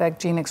can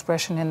affect gene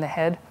expression in the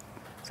head.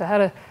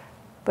 So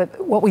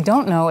but what we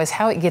don't know is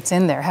how it gets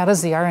in there. How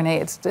does the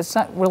RNA, it's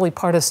not really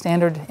part of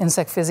standard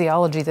insect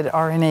physiology that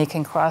RNA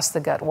can cross the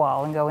gut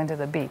wall and go into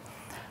the bee.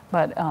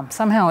 But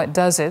somehow it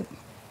does it.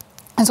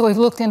 And so we've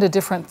looked into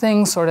different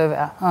things, sort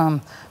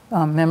of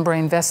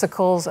membrane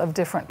vesicles of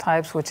different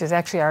types, which is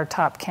actually our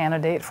top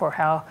candidate for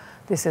how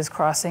this is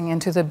crossing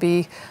into the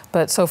bee.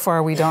 But so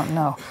far we don't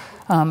know.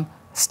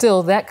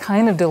 Still, that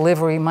kind of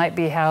delivery might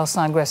be how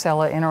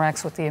Snodgrassella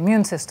interacts with the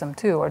immune system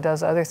too, or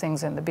does other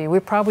things in the bee.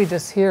 We're probably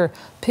just here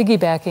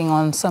piggybacking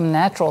on some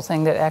natural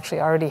thing that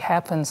actually already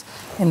happens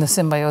in the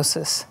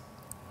symbiosis.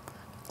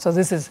 So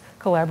this is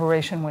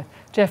collaboration with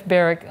Jeff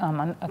Barrick,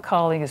 a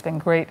colleague, has been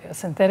great, a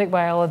synthetic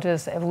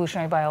biologist,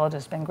 evolutionary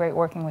biologist, been great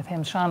working with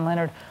him. Sean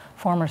Leonard,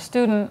 former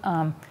student,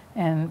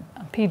 and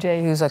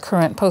PJ, who's a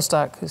current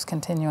postdoc, who's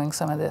continuing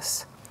some of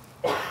this.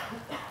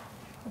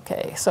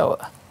 Okay, so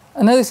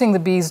another thing the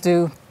bees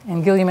do,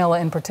 and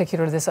Gilliamella in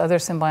particular, this other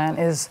symbiont,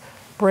 is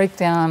break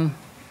down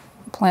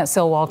plant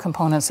cell wall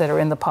components that are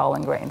in the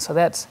pollen grain. So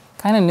that's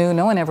kind of new.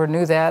 No one ever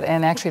knew that.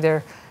 And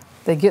actually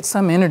they get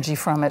some energy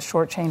from it,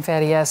 short chain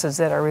fatty acids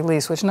that are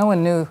released, which no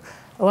one knew.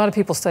 A lot of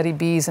people study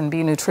bees and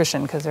bee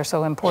nutrition because they're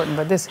so important,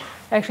 but this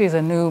actually is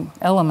a new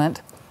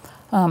element.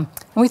 And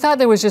we thought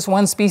there was just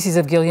one species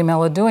of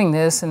Gilliamella doing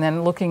this, and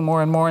then looking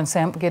more and more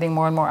and getting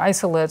more and more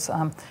isolates.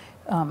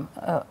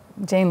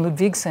 Jane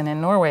Ludvigsen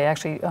in Norway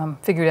actually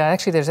figured out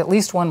actually there's at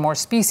least one more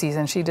species,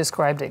 and she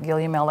described it,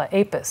 Gilliamella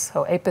apis.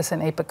 So apis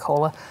and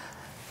apicola.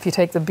 If you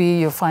take the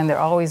bee, you'll find they're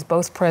always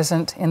both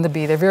present in the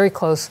bee. They're very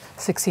close.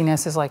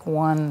 16S is like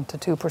 1 to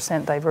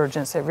 2%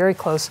 divergence. They're very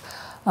close,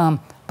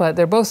 but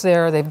they're both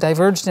there. They've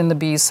diverged in the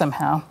bees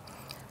somehow.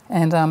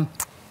 And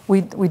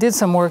we did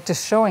some work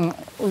just showing,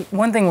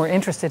 one thing we're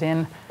interested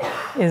in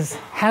is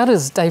how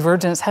does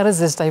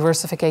this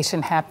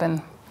diversification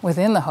happen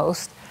within the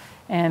host?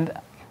 And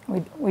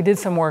we did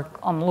some work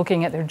on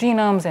looking at their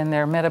genomes and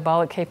their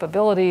metabolic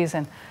capabilities,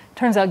 and it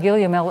turns out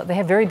Gilliamella, they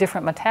have very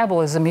different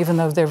metabolism even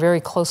though they're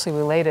very closely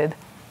related.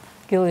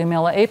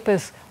 Gilliamella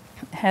apis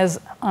has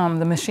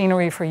the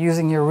machinery for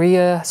using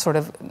urea, sort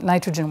of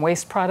nitrogen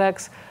waste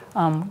products.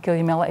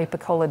 Gilliamella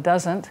apicola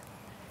doesn't.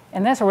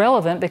 And that's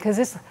relevant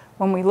because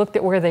when we looked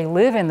at where they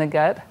live in the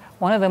gut,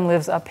 one of them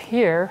lives up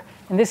here,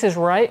 and this is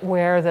right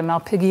where the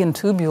Malpighian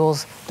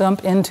tubules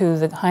dump into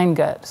the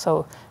hindgut.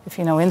 So if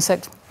you know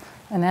insect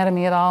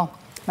anatomy at all,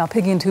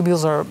 Malpighian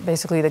tubules are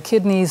basically the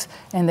kidneys,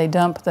 and they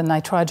dump the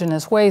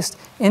nitrogenous waste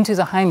into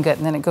the hindgut,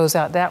 and then it goes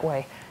out that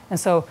way. And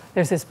so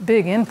there's this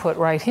big input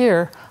right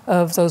here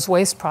of those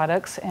waste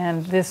products,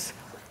 and this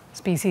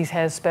species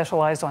has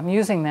specialized on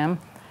using them,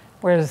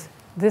 whereas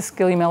this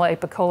Gilliamella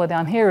apicola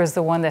down here is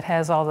the one that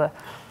has all the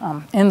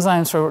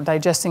enzymes for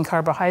digesting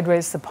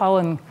carbohydrates.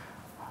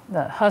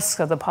 The husks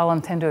of the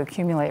pollen tend to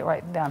accumulate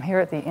right down here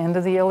at the end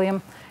of the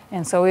ileum,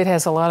 and so it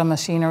has a lot of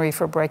machinery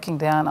for breaking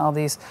down all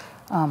these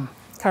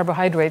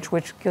carbohydrates,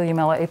 which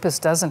Gilliamella apis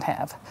doesn't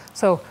have.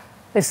 So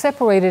they've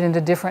separated into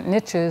different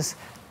niches.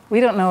 We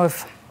don't know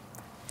if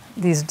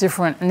these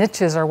different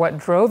niches are what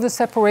drove the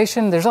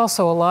separation. There's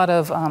also a lot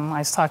of, I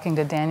was talking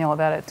to Daniel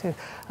about it too,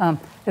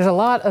 there's a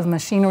lot of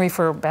machinery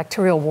for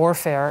bacterial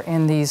warfare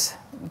in these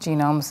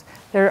genomes.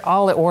 They're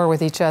all at war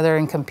with each other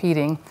and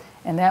competing,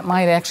 and that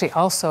might actually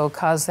also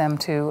cause them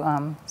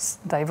to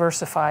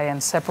diversify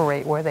and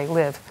separate where they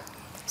live.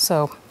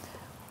 So,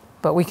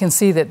 but we can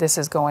see that this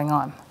is going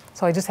on.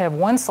 So I just have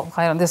one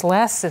slide on this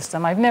last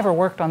system. I've never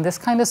worked on this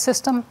kind of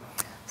system.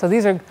 So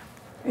these are,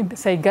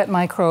 say, gut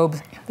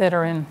microbes that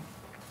are in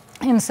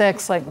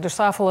insects like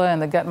Drosophila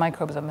and the gut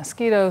microbes of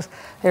mosquitoes.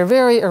 They're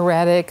very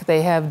erratic.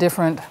 They have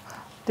different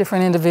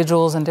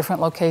individuals in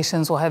different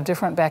locations will have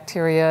different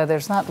bacteria.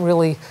 There's not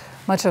really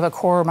much of a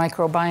core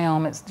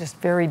microbiome. It's just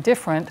very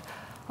different.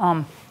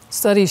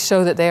 Studies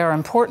show that they are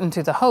important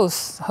to the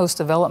host. Host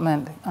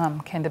development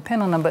can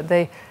depend on them, but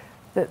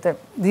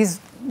these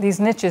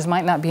niches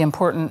might not be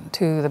important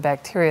to the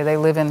bacteria. They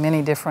live in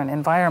many different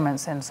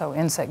environments, and so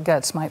insect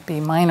guts might be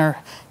minor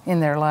in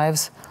their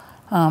lives.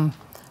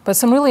 But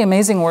some really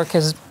amazing work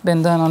has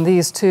been done on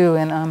these too,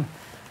 and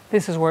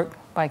this is work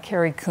by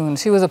Carrie Kuhn.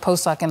 She was a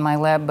postdoc in my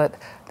lab, but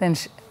then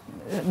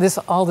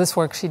all this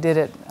work she did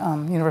at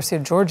University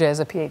of Georgia as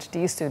a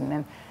PhD student,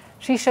 and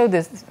she showed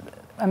this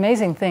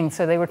amazing thing.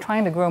 So they were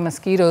trying to grow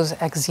mosquitoes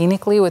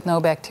axenically with no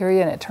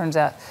bacteria, and it turns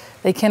out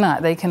they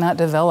cannot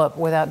develop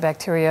without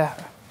bacteria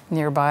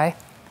nearby.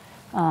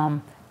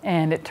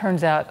 And it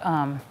turns out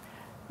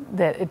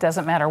that it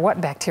doesn't matter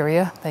what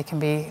bacteria, they can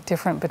be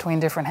different between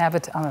different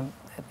habitats.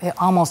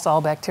 Almost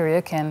all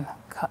bacteria can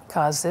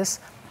cause this.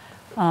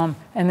 And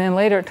then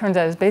later it turns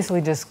out it's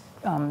basically just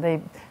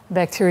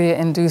bacteria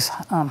induce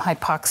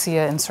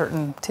hypoxia in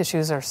certain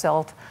tissues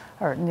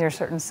or near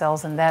certain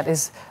cells, and that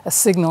is a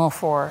signal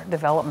for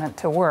development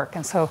to work.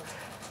 And so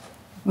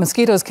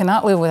mosquitoes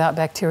cannot live without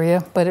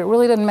bacteria, but it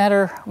really doesn't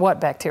matter what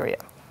bacteria.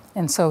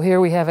 And so here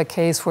we have a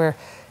case where,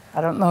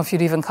 I don't know if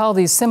you'd even call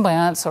these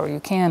symbionts, or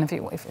you can if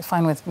you're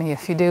fine with me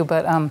if you do,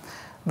 but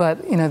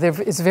you know,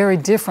 it's a very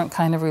different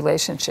kind of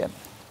relationship.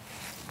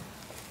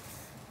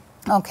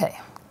 Okay,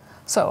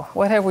 so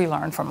what have we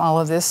learned from all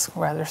of this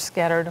rather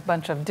scattered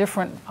bunch of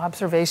different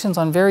observations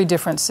on very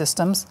different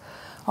systems,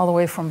 all the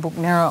way from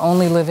Buchnera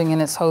only living in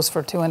its host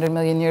for 200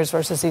 million years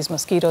versus these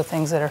mosquito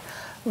things that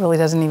really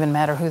doesn't even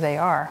matter who they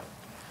are.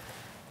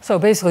 So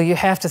basically you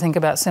have to think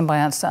about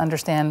symbionts to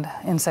understand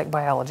insect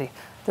biology.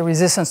 The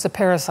resistance to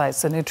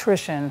parasites, the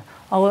nutrition,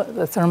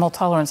 the thermal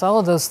tolerance, all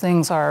of those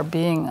things are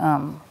being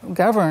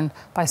governed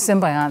by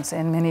symbionts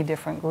in many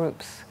different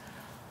groups.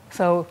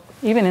 So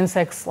even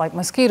insects like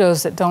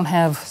mosquitoes that don't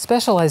have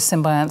specialized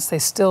symbionts, they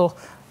still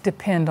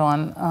depend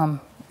on,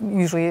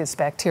 usually it's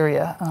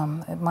bacteria,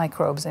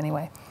 microbes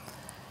anyway.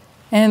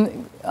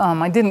 And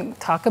I didn't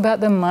talk about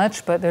them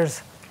much, but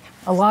there's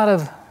a lot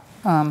of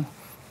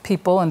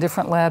people in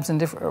different labs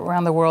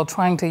around the world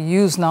trying to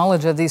use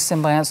knowledge of these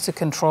symbionts to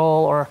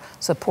control or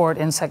support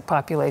insect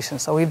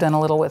populations. So we've done a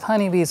little with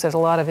honeybees. There's a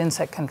lot of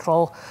insect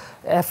control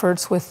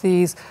efforts with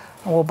these.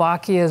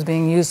 Wolbachia is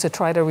being used to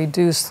try to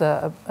reduce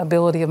the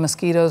ability of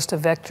mosquitoes to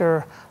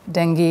vector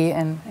dengue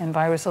and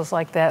viruses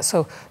like that.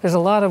 So there's a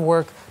lot of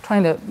work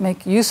trying to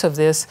make use of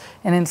this,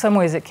 and in some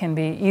ways it can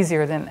be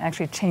easier than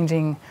actually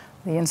changing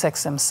the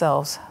insects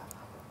themselves.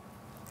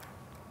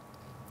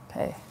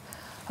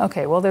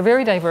 Okay, well, they're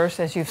very diverse,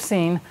 as you've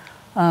seen.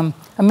 A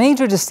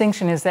major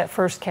distinction is that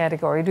first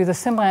category. Do the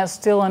symbionts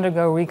still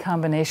undergo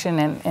recombination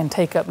and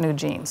take up new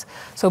genes?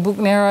 So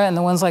Buchnera and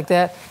the ones like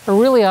that are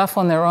really off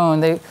on their own.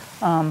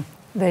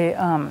 They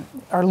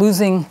are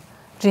losing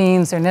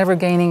genes, they're never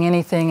gaining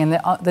anything, and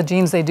the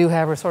genes they do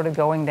have are sort of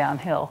going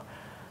downhill.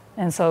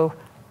 And so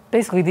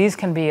basically these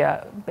can be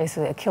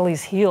basically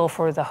Achilles heel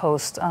for the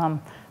host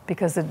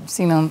because the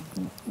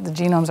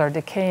genomes are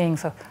decaying.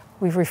 So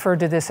we've referred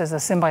to this as a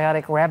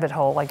symbiotic rabbit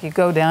hole. Like you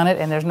go down it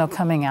and there's no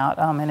coming out,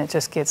 and it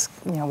just gets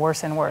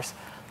worse and worse.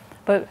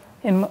 But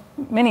in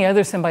many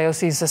other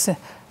symbioses,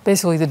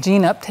 basically the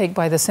gene uptake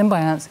by the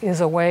symbionts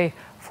is a way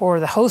for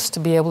the host to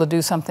be able to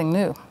do something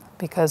new,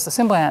 because the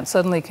symbiont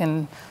suddenly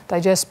can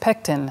digest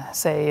pectin,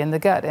 say, in the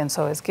gut, and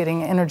so it's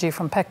getting energy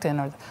from pectin,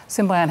 or the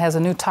symbiont has a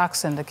new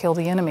toxin to kill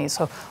the enemy.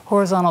 So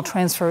horizontal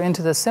transfer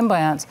into the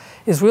symbionts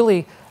is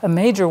really a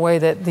major way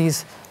that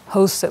these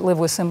hosts that live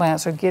with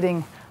symbionts are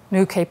getting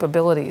new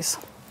capabilities.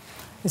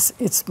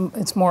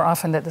 It's more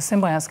often that the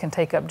symbionts can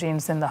take up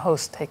genes than the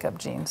hosts take up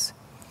genes.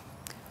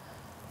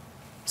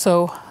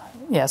 So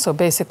yeah, so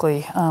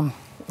basically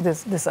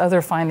this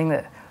other finding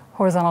that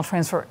horizontal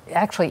transfer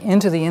actually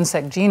into the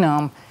insect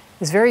genome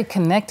is very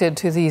connected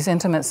to these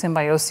intimate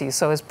symbioses.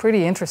 So it's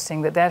pretty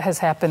interesting that that has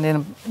happened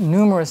in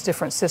numerous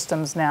different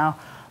systems now.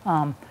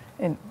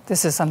 And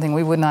this is something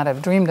we would not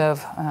have dreamed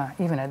of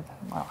even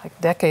like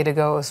a decade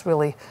ago. It was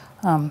really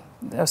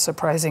a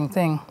surprising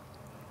thing.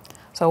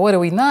 So what do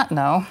we not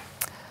know?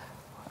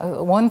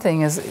 One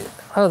thing is,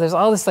 there's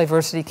all this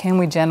diversity. Can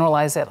we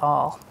generalize at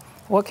all?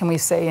 What can we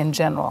say in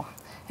general?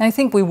 And I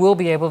think we will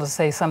be able to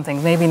say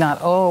something, maybe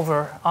not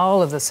over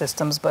all of the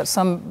systems, but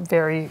some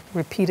very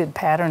repeated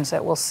patterns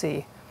that we'll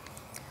see.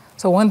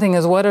 So one thing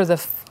is, what are the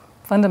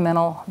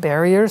fundamental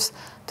barriers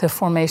to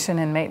formation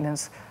and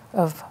maintenance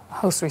of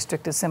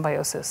host-restricted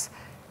symbiosis?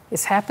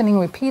 It's happening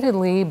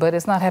repeatedly, but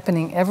it's not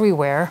happening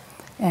everywhere.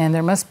 And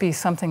there must be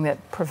something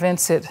that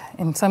prevents it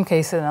in some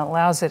cases and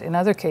allows it in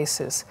other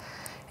cases.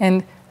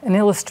 And an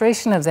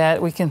illustration of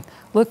that we can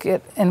look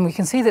at, and we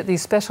can see that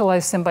these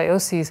specialized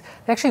symbioses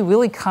are actually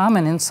really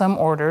common in some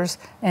orders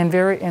and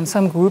in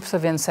some groups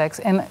of insects,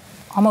 and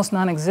almost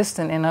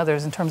non-existent in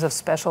others in terms of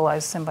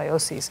specialized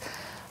symbioses.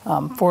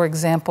 For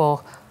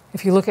example,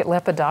 if you look at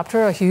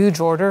Lepidoptera, a huge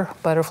order,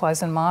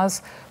 butterflies and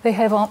moths, they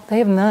have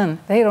none.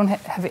 They don't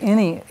have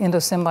any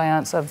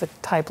endosymbionts of the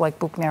type like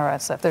Buchnera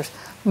and stuff. There's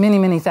many,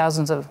 many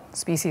thousands of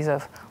species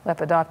of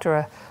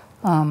Lepidoptera,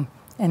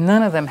 and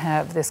none of them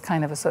have this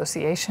kind of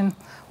association.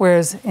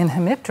 Whereas in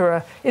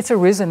Hemiptera, it's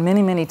arisen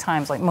many, many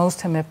times. Like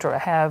most Hemiptera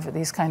have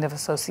these kind of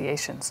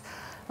associations.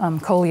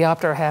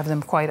 Coleoptera have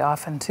them quite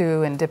often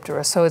too, and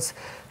Diptera. So it's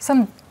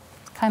some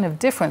kind of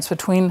difference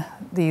between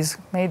these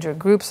major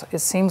groups, it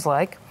seems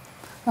like.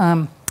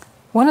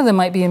 One of them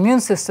might be immune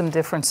system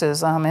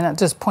differences, and I'll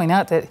just point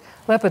out that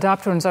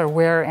Lepidopterans are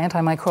where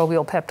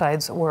antimicrobial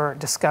peptides were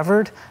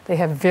discovered. They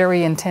have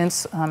very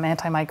intense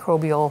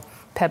antimicrobial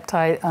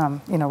peptide,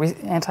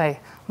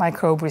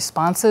 antimicrobe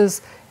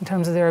responses in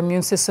terms of their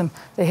immune system.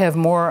 They have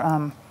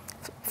more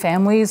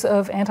families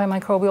of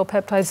antimicrobial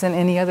peptides than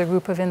any other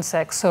group of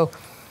insects. So,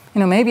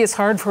 maybe it's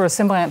hard for a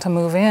symbiont to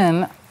move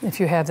in if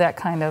you have that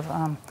kind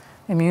of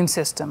immune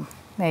system,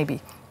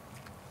 maybe.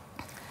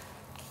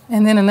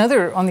 And then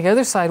on the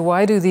other side,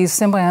 why do these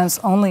symbionts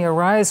only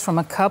arise from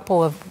a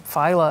couple of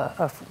phyla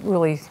of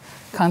really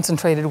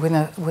concentrated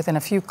within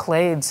a few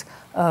clades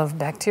of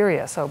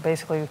bacteria? So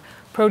basically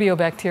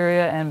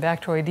Proteobacteria and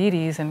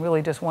Bacteroidetes, and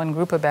really just one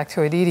group of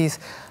Bacteroidetes.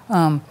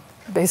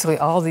 Basically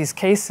all these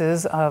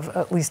cases of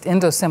at least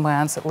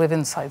endosymbionts that live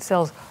inside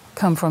cells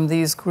come from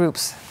these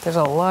groups. There's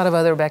a lot of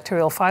other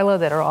bacterial phyla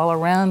that are all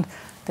around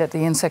that the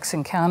insects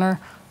encounter,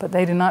 but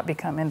they do not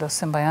become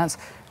endosymbionts.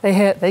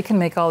 They can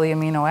make all the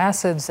amino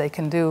acids, they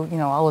can do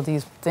all of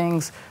these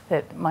things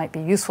that might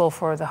be useful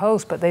for the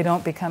host, but they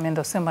don't become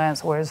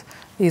endosymbionts, whereas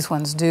these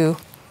ones do.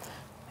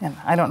 And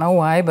I don't know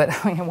why, but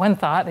one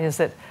thought is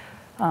that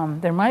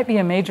there might be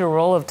a major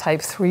role of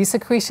type 3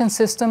 secretion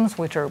systems,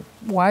 which are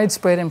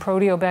widespread in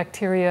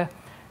proteobacteria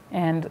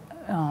and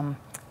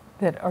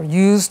that are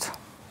used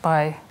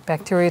by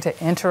bacteria to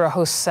enter a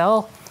host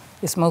cell.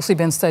 It's mostly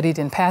been studied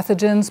in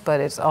pathogens,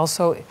 but it's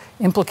also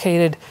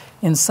implicated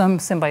in some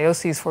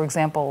symbioses. For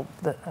example,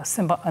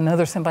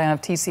 another symbiont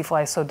of Tsetse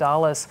fly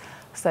Sodalis,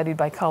 studied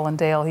by Colin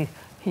Dale,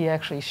 he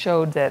actually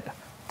showed that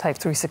type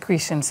 3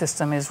 secretion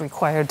system is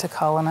required to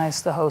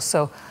colonize the host.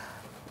 So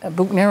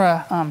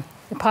Buchnera,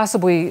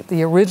 possibly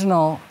the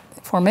original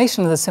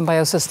formation of the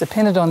symbiosis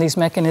depended on these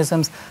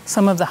mechanisms.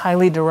 Some of the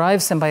highly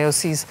derived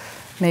symbioses,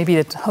 maybe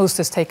the host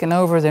has taken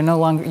over,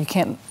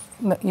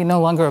 you no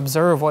longer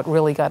observe what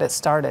really got it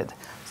started.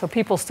 So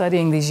people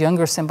studying these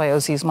younger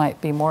symbioses might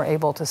be more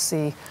able to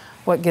see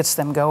what gets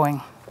them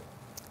going.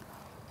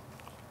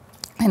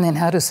 And then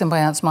how do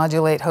symbionts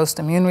modulate host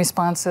immune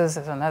responses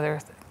is another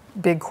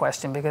big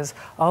question, because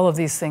all of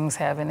these things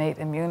have innate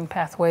immune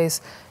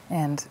pathways,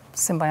 and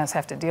symbionts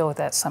have to deal with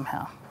that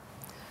somehow.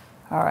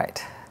 All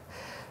right.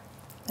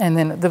 And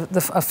then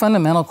a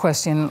fundamental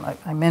question,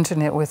 I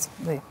mentioned it with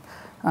the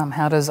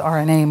how does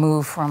RNA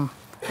move from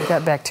the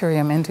gut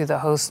bacterium into the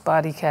host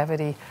body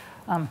cavity?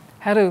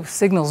 How do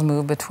signals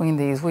move between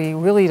these? We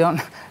really don't,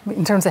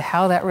 in terms of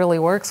how that really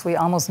works, we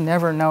almost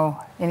never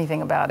know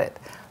anything about it.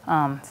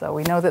 So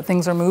we know that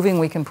things are moving,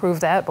 we can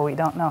prove that, but we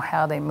don't know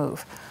how they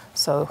move.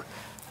 So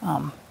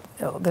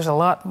there's a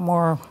lot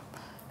more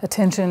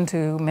attention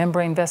to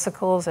membrane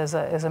vesicles as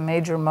a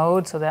major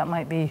mode, so that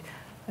might be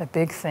a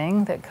big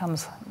thing that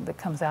comes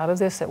out of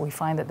this, that we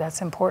find that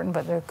that's important,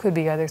 but there could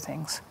be other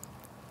things.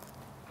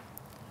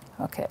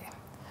 Okay.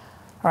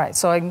 All right,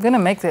 so I'm going to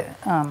make the,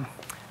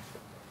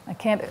 I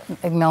can't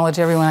acknowledge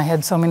everyone. I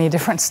had so many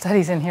different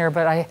studies in here,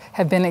 but I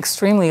have been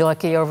extremely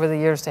lucky over the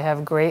years to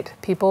have great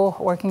people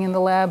working in the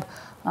lab.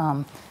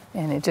 And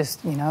it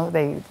just, you know,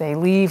 they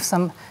leave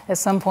at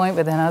some point,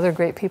 but then other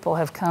great people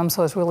have come,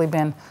 so it's really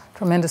been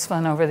tremendous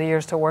fun over the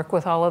years to work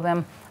with all of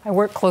them. I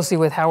work closely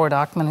with Howard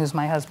Ochman, who's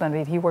my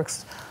husband. He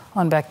works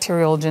on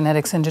bacterial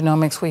genetics and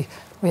genomics. We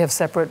have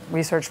separate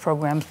research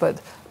programs,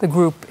 but the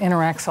group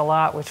interacts a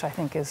lot, which I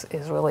think is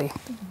really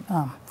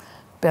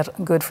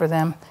good for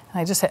them.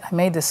 And I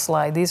made this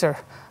slide. These are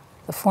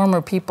the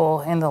former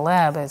people in the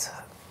lab. It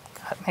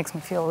makes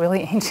me feel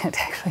really ancient,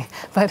 actually.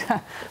 But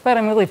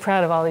I'm really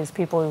proud of all these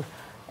people who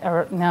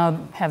now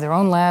have their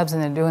own labs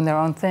and they're doing their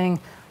own thing,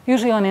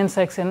 usually on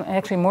insects, and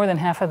actually more than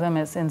half of them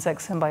it's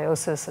insect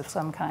symbiosis of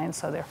some kind.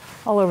 So they're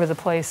all over the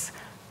place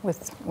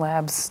with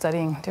labs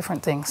studying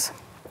different things.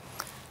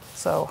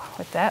 So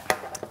with that,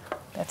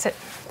 that's it.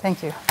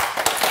 Thank you.